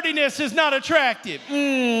 Dirtiness is not attractive.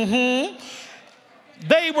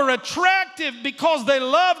 They were attractive because they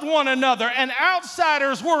loved one another, and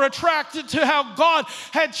outsiders were attracted to how God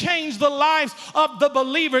had changed the lives of the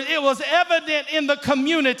believers. It was evident in the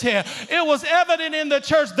community. It was evident in the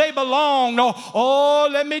church. They belonged. Oh,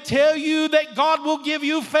 let me tell you that God will give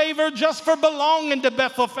you favor just for belonging to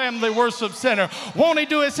Bethel Family Worship Center. Won't he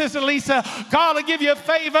do it, Sister Lisa? God will give you a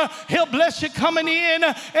favor. He'll bless you coming in,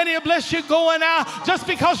 and he'll bless you going out. Just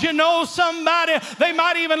because you know somebody, they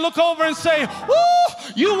might even look over and say, woo,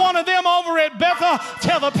 you one of them over at Bethel?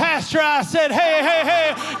 Tell the pastor I said,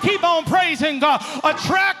 hey, keep on praising God.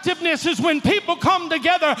 Attractiveness is when people come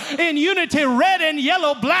together in unity, red and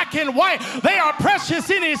yellow, black and white. They are precious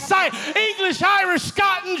in his sight. English, Irish,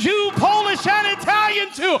 Scot and Jew, Polish and Italian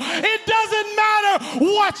too. It doesn't matter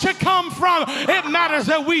what you come from. It matters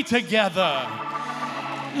that we together.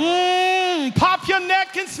 Pop your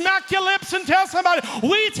neck and smack your lips and tell somebody,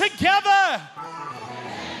 we together.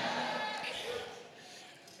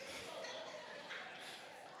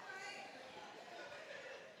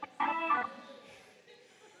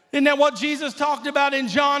 Isn't that what Jesus talked about in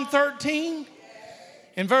John 13?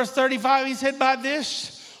 In verse 35, he said, by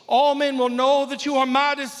this, all men will know that you are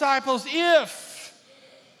my disciples if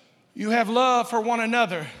you have love for one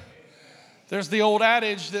another. There's the old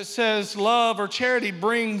adage that says love or charity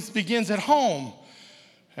begins at home.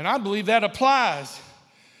 And I believe that applies,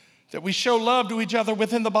 that we show love to each other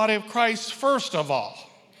within the body of Christ first of all.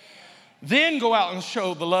 Then go out and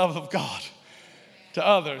show the love of God to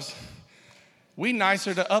others. We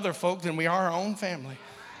nicer to other folk than we are our own family.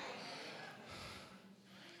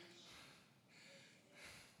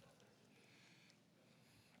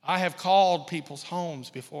 I have called people's homes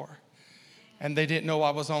before, and they didn't know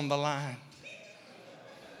I was on the line.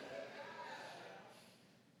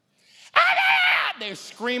 there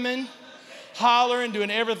screaming, hollering,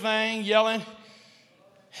 doing everything, yelling,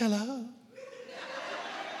 hello.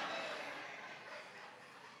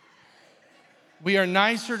 We are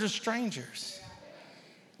nicer to strangers.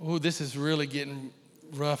 Oh, this is really getting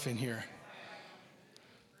rough in here.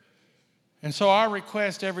 And so our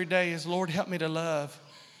request every day is, Lord, help me to love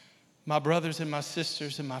my brothers and my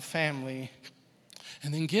sisters and my family,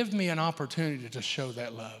 and then give me an opportunity to show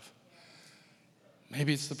that love.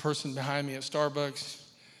 Maybe it's the person behind me at Starbucks.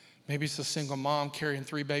 Maybe it's a single mom carrying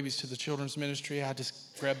 3 babies to the children's ministry. I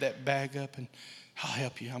just grab that bag up and I'll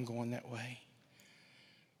help you. I'm going that way.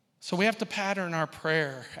 So we have to pattern our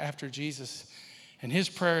prayer after Jesus. And his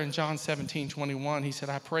prayer in John 17:21, he said,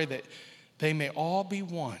 I pray that they may all be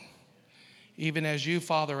one, even as you,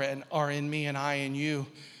 Father, are in me and I in you,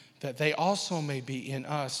 that they also may be in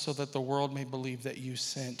us, so that the world may believe that you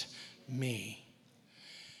sent me.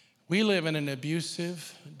 We live in an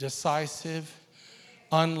abusive, decisive,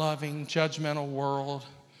 unloving, judgmental world,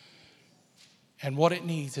 and what it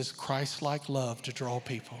needs is Christ-like love to draw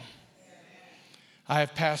people. I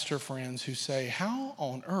have pastor friends who say, how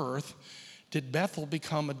on earth did Bethel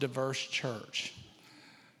become a diverse church?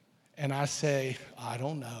 And I say, I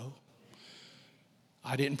don't know.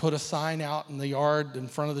 I didn't put a sign out in the yard in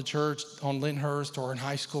front of the church on Lyndhurst or in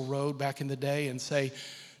High School Road back in the day and say,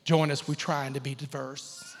 join us, we're trying to be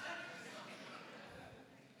diverse.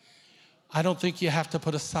 I don't think you have to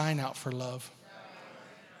put a sign out for love.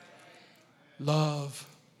 Love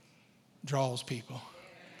draws people.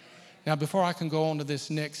 Now, before I can go on to this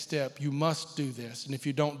next step, you must do this. And if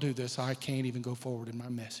you don't do this, I can't even go forward in my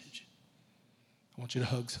message. I want you to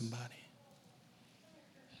hug somebody.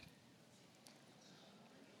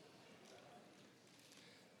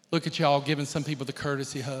 Look at y'all giving some people the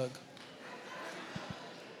courtesy hug.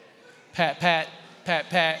 Pat, pat, pat,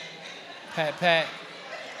 pat, pat, pat.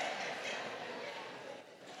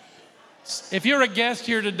 If you're a guest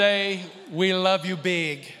here today, we love you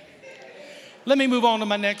big. Let me move on to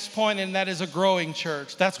my next point, and that is a growing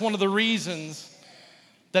church. That's one of the reasons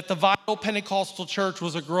that the Vital Pentecostal Church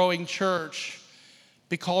was a growing church,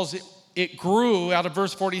 because it grew. Out of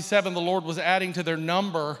verse 47, the Lord was adding to their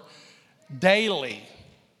number daily.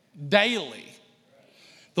 Daily.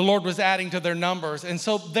 The Lord was adding to their numbers. And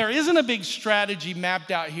so there isn't a big strategy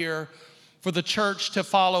mapped out here for the church to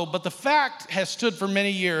follow, but the fact has stood for many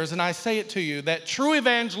years, and I say it to you, that true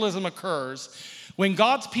evangelism occurs when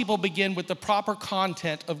God's people begin with the proper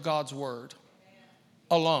content of God's word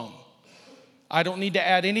alone. I don't need to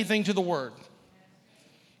add anything to the word.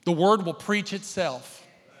 The word will preach itself.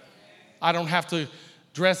 I don't have to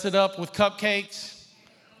dress it up with cupcakes.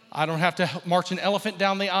 I don't have to march an elephant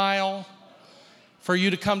down the aisle for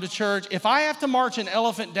you to come to church. If I have to march an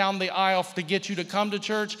elephant down the aisle to get you to come to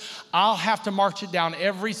church, I'll have to march it down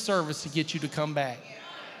every service to get you to come back.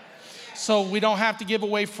 So we don't have to give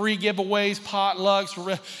away free giveaways, potlucks,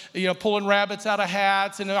 pulling rabbits out of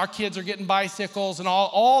hats, and our kids are getting bicycles, and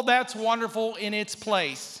all that's wonderful in its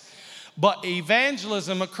place. But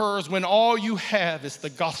evangelism occurs when all you have is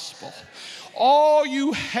the gospel. All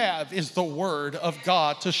you have is the word of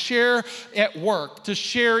God to share at work, to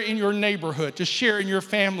share in your neighborhood, to share in your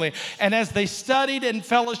family. And as they studied and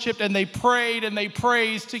fellowshiped and they prayed and they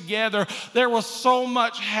praised together, there was so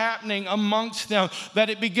much happening amongst them that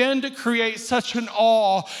it began to create such an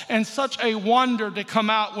awe and such a wonder to come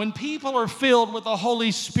out when people are filled with the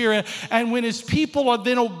Holy Spirit, and when his people are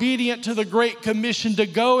then obedient to the Great Commission to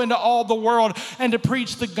go into all the world and to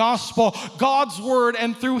preach the gospel, God's word,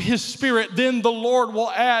 and through his Spirit, then the Lord will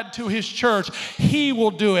add to his church. He will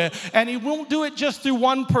do it. And he won't do it just through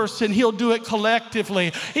one person. He'll do it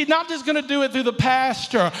collectively. He's not just going to do it through the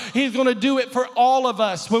pastor. He's going to do it for all of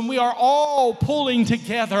us when we are all pulling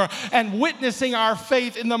together and witnessing our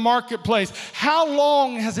faith in the marketplace. How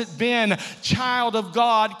long has it been, child of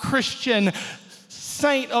God, Christian,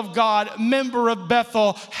 saint of God, member of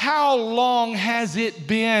Bethel, how long has it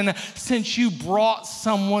been since you brought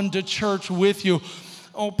someone to church with you?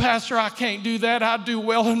 Oh, Pastor, I can't do that. I do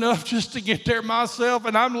well enough just to get there myself,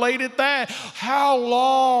 and I'm late at that. How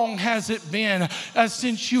long has it been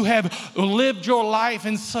since you have lived your life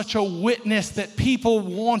in such a witness that people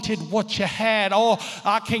wanted what you had? Oh,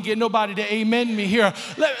 I can't get nobody to amen me here.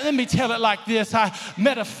 Let me tell it like this. I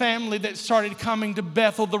met a family that started coming to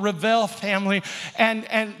Bethel, the Revell family,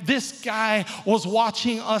 and this guy was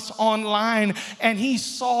watching us online, and he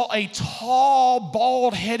saw a tall,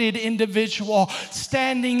 bald-headed individual standing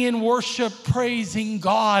standing in worship, praising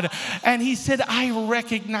God. And he said, I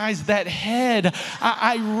recognize that head.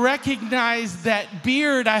 I recognize that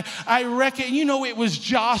beard. It was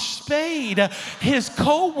Josh Spade, his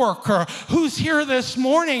co-worker, who's here this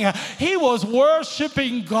morning. He was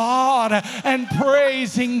worshiping God and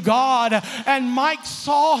praising God. And Mike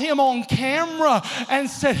saw him on camera and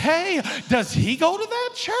said, hey, does he go to that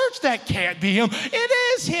church? That can't be him. It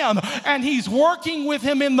is him. And he's working with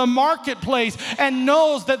him in the marketplace and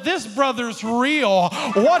knows that this brother's real.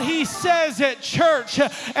 What he says at church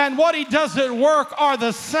and what he does at work are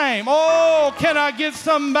the same. Oh, can I get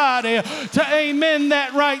somebody to amen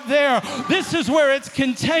that right there? This is where it's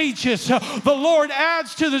contagious. The Lord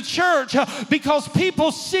adds to the church because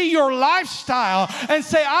people see your lifestyle and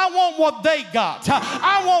say, I want what they got.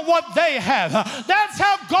 I want what they have. That's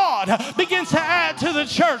how God begins to add to the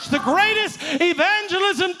church. The greatest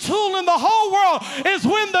evangelism tool in the whole world is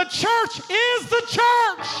when the church is the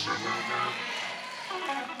church.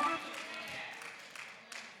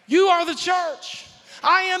 You are the church.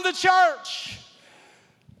 I am the church.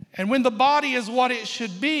 And when the body is what it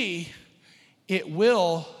should be, it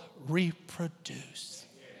will reproduce.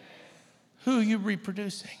 Who are you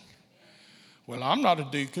reproducing? Well, I'm not a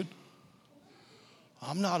deacon.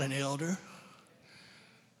 I'm not an elder.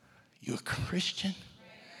 You a Christian?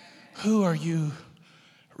 Who are you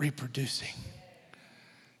reproducing?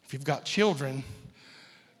 If you've got children,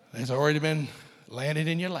 there's already been landed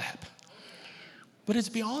in your lap. But it's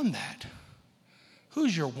beyond that.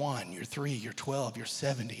 Who's your 1, your 3, your 12, your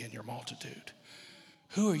 70, and your multitude?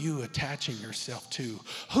 Who are you attaching yourself to?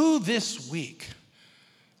 Who this week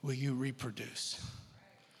will you reproduce?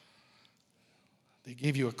 They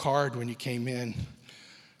gave you a card when you came in.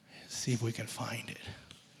 See if we can find it.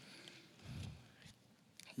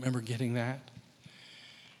 Remember getting that?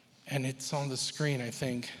 And it's on the screen, I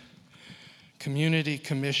think. Community,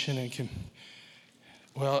 commission, and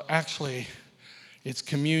actually, it's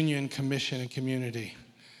communion, commission, and community.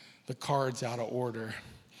 The card's out of order.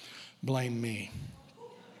 Blame me.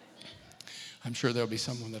 I'm sure there'll be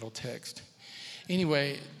someone that'll text.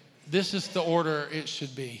 Anyway, this is the order it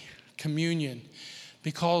should be. Communion.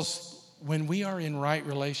 Because when we are in right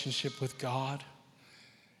relationship with God,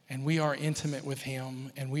 and we are intimate with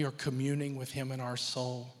Him, and we are communing with Him in our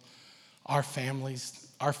soul, our family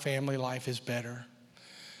life is better.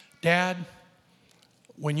 Dad,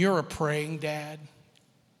 when you're a praying dad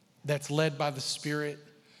that's led by the Spirit,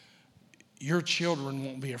 your children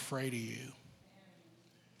won't be afraid of you.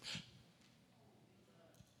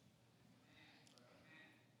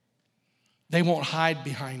 They won't hide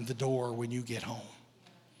behind the door when you get home.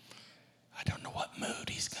 I don't know what mood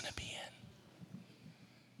he's going to be in.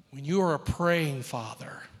 When you are a praying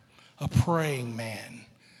father, a praying man,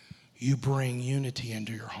 you bring unity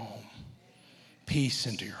into your home, peace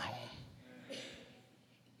into your home.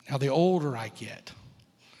 Now, the older I get,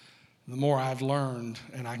 the more I've learned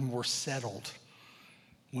and I'm more settled.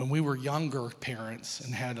 When we were younger parents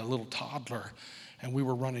and had a little toddler and we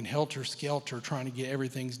were running helter-skelter trying to get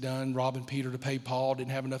everything done, robbing Peter to pay Paul,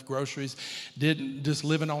 didn't have enough groceries, just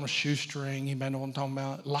living on a shoestring, you know what I'm talking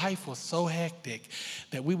about? Life was so hectic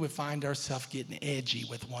that we would find ourselves getting edgy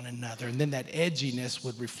with one another. And then that edginess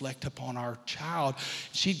would reflect upon our child.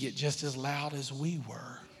 She'd get just as loud as we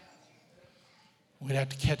were. We'd have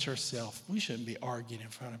to catch ourselves. We shouldn't be arguing in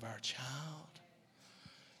front of our child.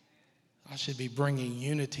 I should be bringing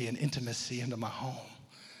unity and intimacy into my home.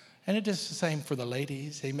 And it is the same for the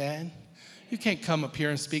ladies, amen? You can't come up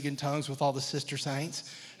here and speak in tongues with all the sister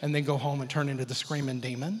saints and then go home and turn into the screaming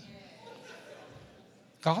demon.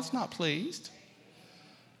 God's not pleased.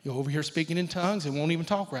 You're over here speaking in tongues and won't even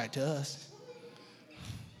talk right to us.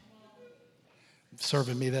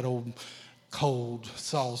 Serving me that old cold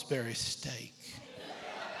Salisbury steak.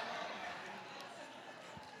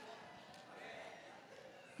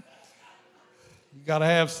 You got to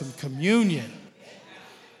have some communion,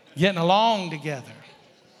 getting along together.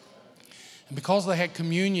 And because they had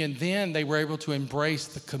communion, then they were able to embrace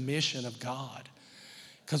the commission of God.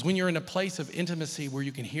 Because when you're in a place of intimacy where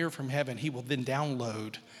you can hear from heaven, He will then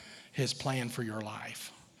download His plan for your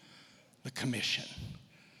life. The commission.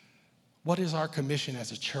 What is our commission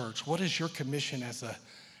as a church? What is your commission as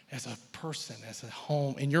a person, as a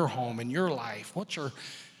home, in your life? What's your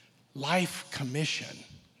life commission?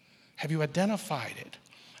 Have you identified it?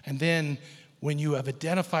 And then when you have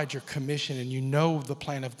identified your commission and you know the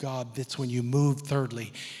plan of God, that's when you move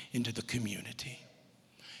thirdly into the community.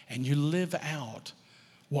 And you live out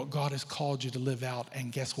what God has called you to live out,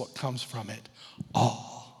 and guess what comes from it?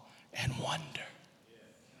 Awe and wonder.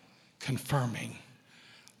 Confirming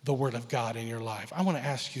the Word of God in your life. I want to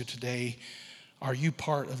ask you today, Are you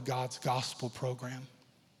part of God's gospel program?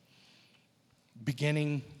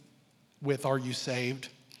 Beginning with, are you saved?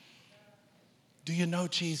 Do you know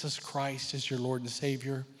Jesus Christ as your Lord and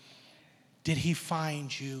Savior? Did he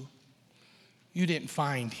find you? You didn't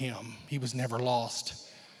find him. He was never lost.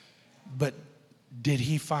 But did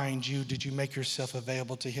he find you? Did you make yourself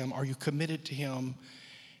available to him? Are you committed to him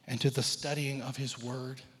and to the studying of his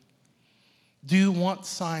word? Do you want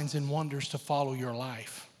signs and wonders to follow your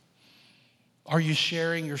life? Are you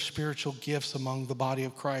sharing your spiritual gifts among the body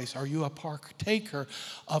of Christ? Are you a partaker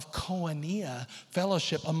of koinonia,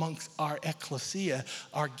 fellowship amongst our ecclesia,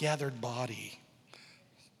 our gathered body?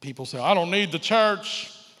 People say, I don't need the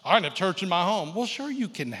church. I can have church in my home. Well, sure, you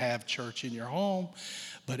can have church in your home,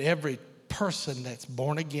 but every person that's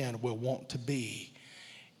born again will want to be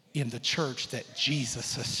in the church that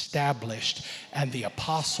Jesus established and the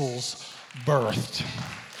apostles birthed.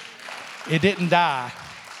 It didn't die.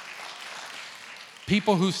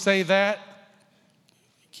 People who say that,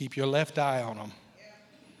 keep your left eye on them.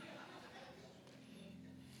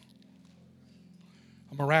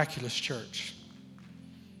 A miraculous church,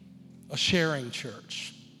 a sharing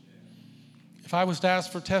church. If I was to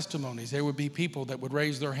ask for testimonies, there would be people that would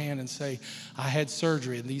raise their hand and say, I had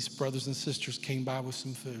surgery and these brothers and sisters came by with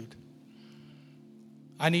some food.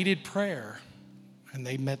 I needed prayer and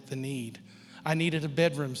they met the need. I needed a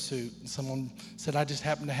bedroom suit and someone said, I just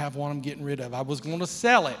happen to have one I'm getting rid of. I was going to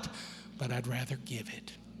sell it, but I'd rather give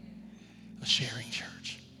it. A sharing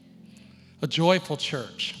church, a joyful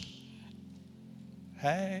church.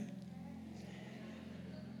 Hey.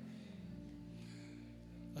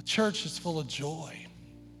 A church is full of joy.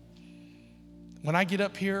 When I get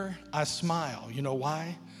up here, I smile. You know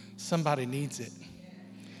why? Somebody needs it.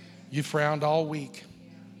 You frowned all week.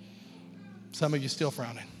 Some of you still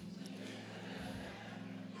frowning.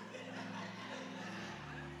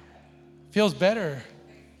 Feels better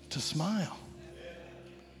to smile.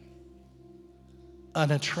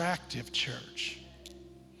 An attractive church.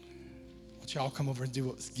 Why don't y'all come over and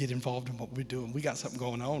get involved in what we're doing? We got something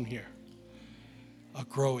going on here. A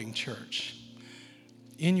growing church.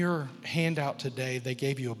 In your handout today, they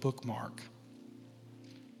gave you a bookmark.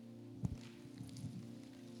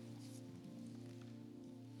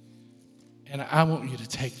 And I want you to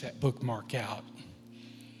take that bookmark out.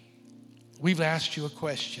 We've asked you a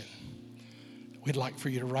question. We'd like for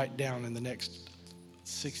you to write down in the next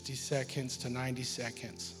 60 seconds to 90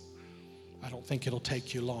 seconds. I don't think it'll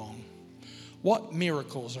take you long. What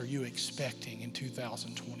miracles are you expecting in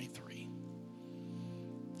 2023?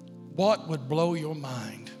 What would blow your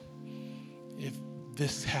mind if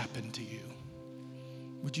this happened to you?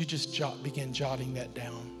 Would you just begin jotting that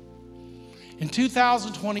down? In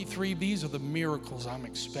 2023, these are the miracles I'm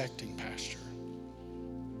expecting, Pastor.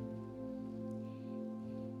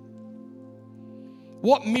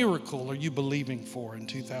 What miracle are you believing for in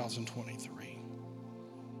 2023?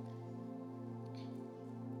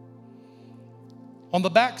 On the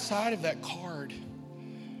back side of that card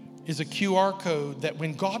is a QR code that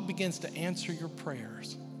when God begins to answer your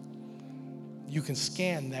prayers, you can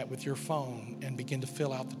scan that with your phone and begin to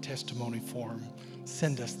fill out the testimony form.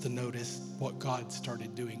 Send us the notice what God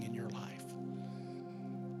started doing in your life.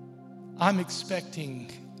 I'm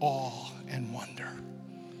expecting awe and wonder.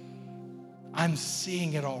 I'm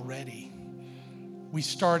seeing it already. We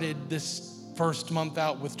started this first month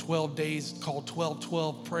out with 12 days called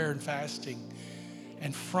 12-12 prayer and fasting.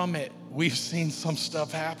 And from it, we've seen some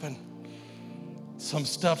stuff happen. Some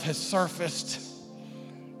stuff has surfaced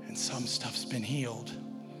and some stuff's been healed.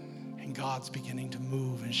 And God's beginning to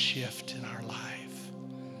move and shift in our life,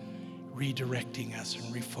 redirecting us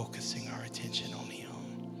and refocusing our attention on Him.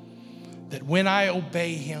 That when I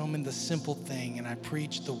obey Him in the simple thing and I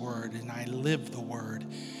preach the word and I live the word,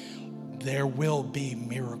 there will be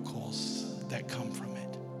miracles that come from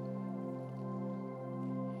it.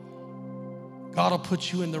 God will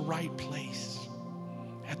put you in the right place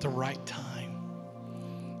at the right time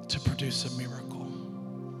to produce a miracle.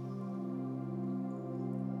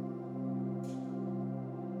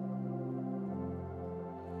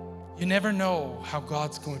 You never know how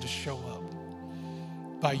God's going to show up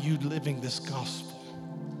by you living this gospel.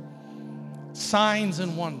 Signs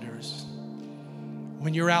and wonders.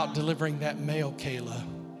 When you're out delivering that mail, Kayla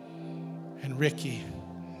and Ricky,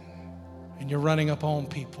 and you're running up on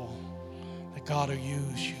people, that God will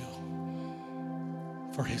use you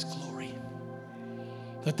for His glory.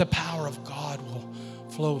 That the power of God will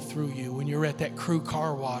flow through you. When you're at that crew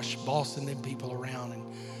car wash, bossing them people around and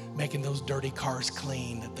making those dirty cars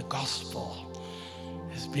clean, that the gospel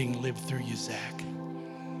is being lived through you, Zach.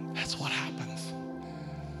 That's what happens.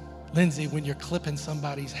 Lindsay, when you're clipping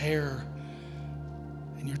somebody's hair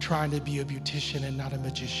and you're trying to be a beautician and not a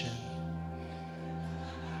magician,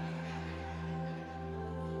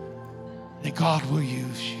 that God will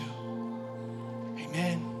use you.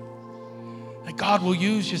 Amen. That God will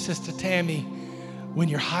use you, Sister Tammy, when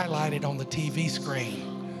you're highlighted on the TV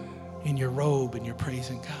screen in your robe and you're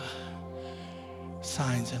praising God.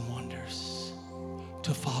 Signs and wonders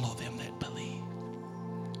to follow them that believe.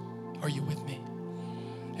 Are you with me?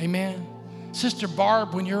 Amen. Sister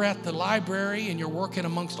Barb, when you're at the library and you're working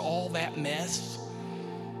amongst all that mess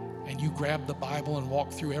and you grab the Bible and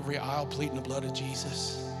walk through every aisle pleading the blood of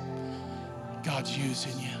Jesus, God's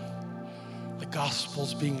using you. The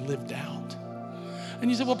gospel's being lived out.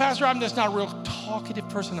 And you say, well, Pastor, I'm just not a real talkative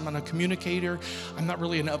person. I'm not a communicator. I'm not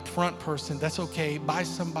really an upfront person. That's okay. Buy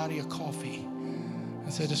somebody a coffee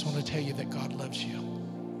and say, I just want to tell you that God loves you.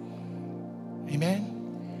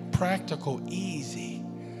 Amen? Practical, easy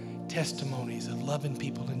testimonies of loving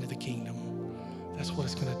people into the kingdom. That's what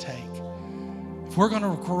it's going to take. If we're going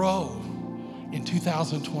to grow in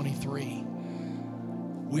 2023,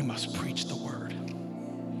 we must preach the word.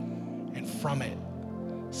 And from it,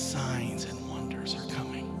 signs and wonders are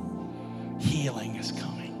coming. Healing is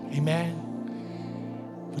coming.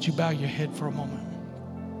 Amen? Would you bow your head for a moment?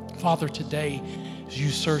 Father, today, as you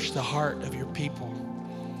search the heart of your people,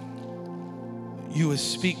 you would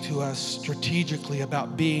speak to us strategically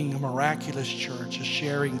about being a miraculous church, a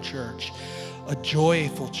sharing church, a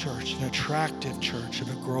joyful church, an attractive church, and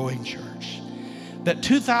a growing church. That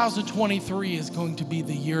 2023 is going to be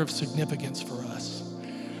the year of significance for us,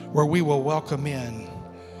 where we will welcome in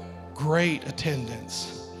great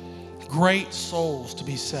attendance, great souls to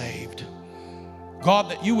be saved.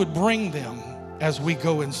 God, that you would bring them as we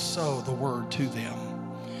go and sow the word to them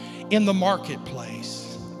in the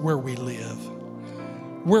marketplace where we live,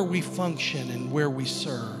 where we function and where we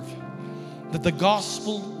serve, that the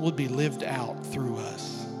gospel would be lived out through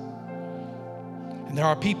us. And there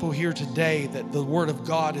are people here today that the word of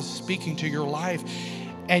God is speaking to your life,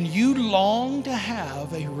 and you long to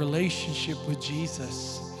have a relationship with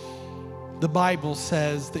Jesus. The Bible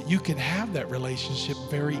says that you can have that relationship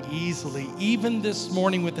very easily, even this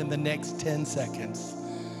morning within the next 10 seconds.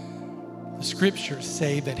 The scriptures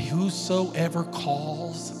say that whosoever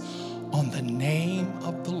calls on the name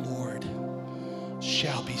of the Lord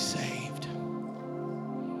shall be saved.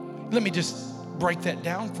 Let me just break that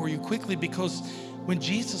down for you quickly, because when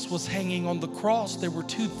Jesus was hanging on the cross, there were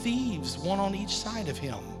two thieves, one on each side of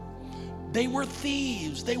him. They were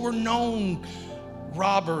thieves. They were known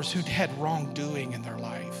robbers who'd had wrongdoing in their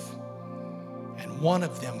life. And one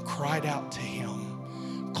of them cried out to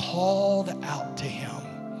him, called out to him,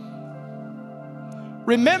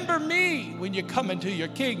 remember me when you come into your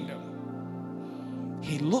kingdom.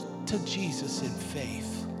 He looked to Jesus in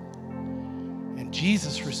faith, and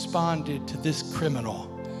Jesus responded to this criminal,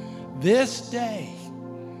 this day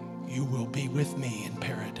you will be with me in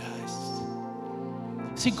paradise.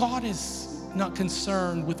 See, God is not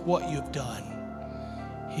concerned with what you've done.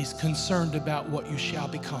 He's concerned about what you shall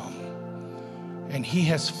become. And he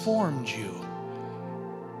has formed you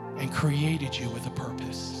and created you with a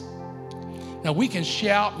purpose. Now, we can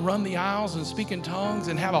shout, run the aisles, and speak in tongues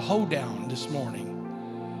and have a hoedown this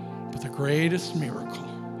morning. But the greatest miracle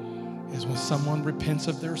is when someone repents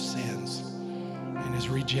of their sins and is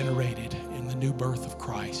regenerated in the new birth of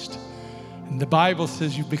Christ. And the Bible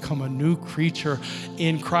says you become a new creature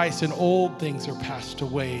in Christ, and old things are passed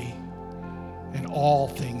away, and all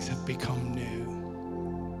things have become new.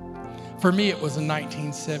 For me, it was in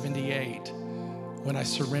 1978 when I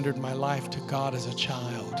surrendered my life to God as a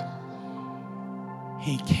child.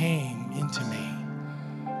 He came into me.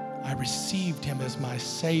 I received him as my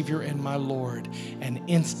Savior and my Lord, and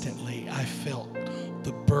instantly I felt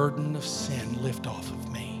the burden of sin lift off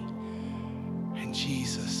of me. And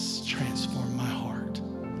Jesus transformed my heart.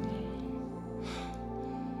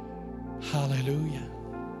 Hallelujah.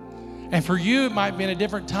 And for you, it might be in a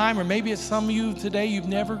different time, or maybe it's some of you today, you've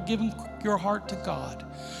never given your heart to God,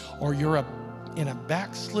 or you're in a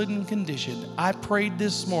backslidden condition. I prayed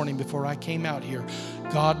this morning before I came out here,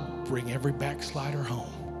 God, bring every backslider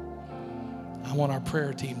home. I want our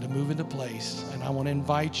prayer team to move into place, and I want to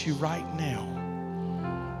invite you right now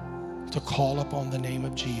to call upon the name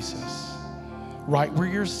of Jesus right where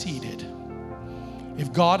you're seated.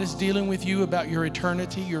 If God is dealing with you about your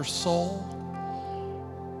eternity, your soul,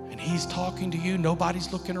 and he's talking to you,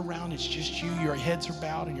 nobody's looking around, it's just you, your heads are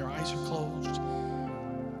bowed and your eyes are closed.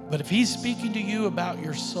 But if he's speaking to you about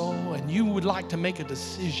your soul and you would like to make a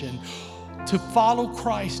decision to follow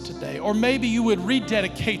Christ today, or maybe you would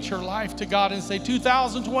rededicate your life to God and say,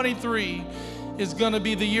 2023 is going to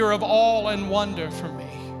be the year of awe and wonder for me.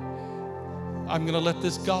 I'm going to let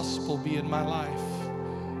this gospel be in my life.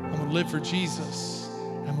 I'm going to live for Jesus.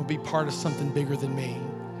 I'm going to be part of something bigger than me.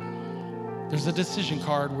 There's a decision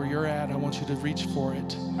card where you're at. I want you to reach for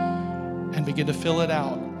it and begin to fill it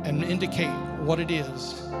out and indicate what it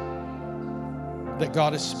is that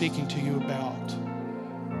God is speaking to you about.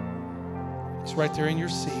 It's right there in your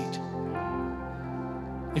seat.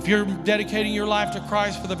 If you're dedicating your life to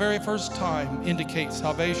Christ for the very first time, indicate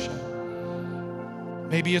salvation.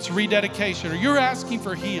 Maybe it's rededication, or you're asking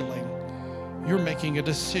for healing. You're making a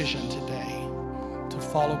decision today to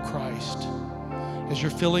follow Christ. As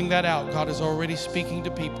you're filling that out, God is already speaking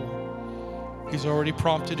to people. He's already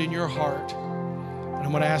prompted in your heart. And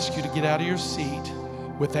I'm going to ask you to get out of your seat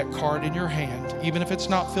with that card in your hand, even if it's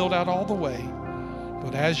not filled out all the way.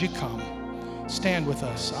 But as you come, stand with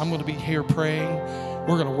us. I'm going to be here praying.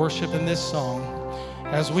 We're going to worship in this song.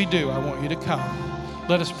 As we do, I want you to come.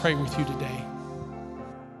 Let us pray with you today.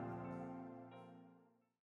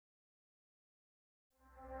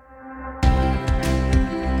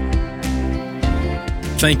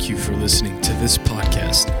 Thank you for listening to this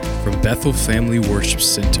podcast from Bethel Family Worship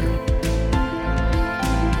Center.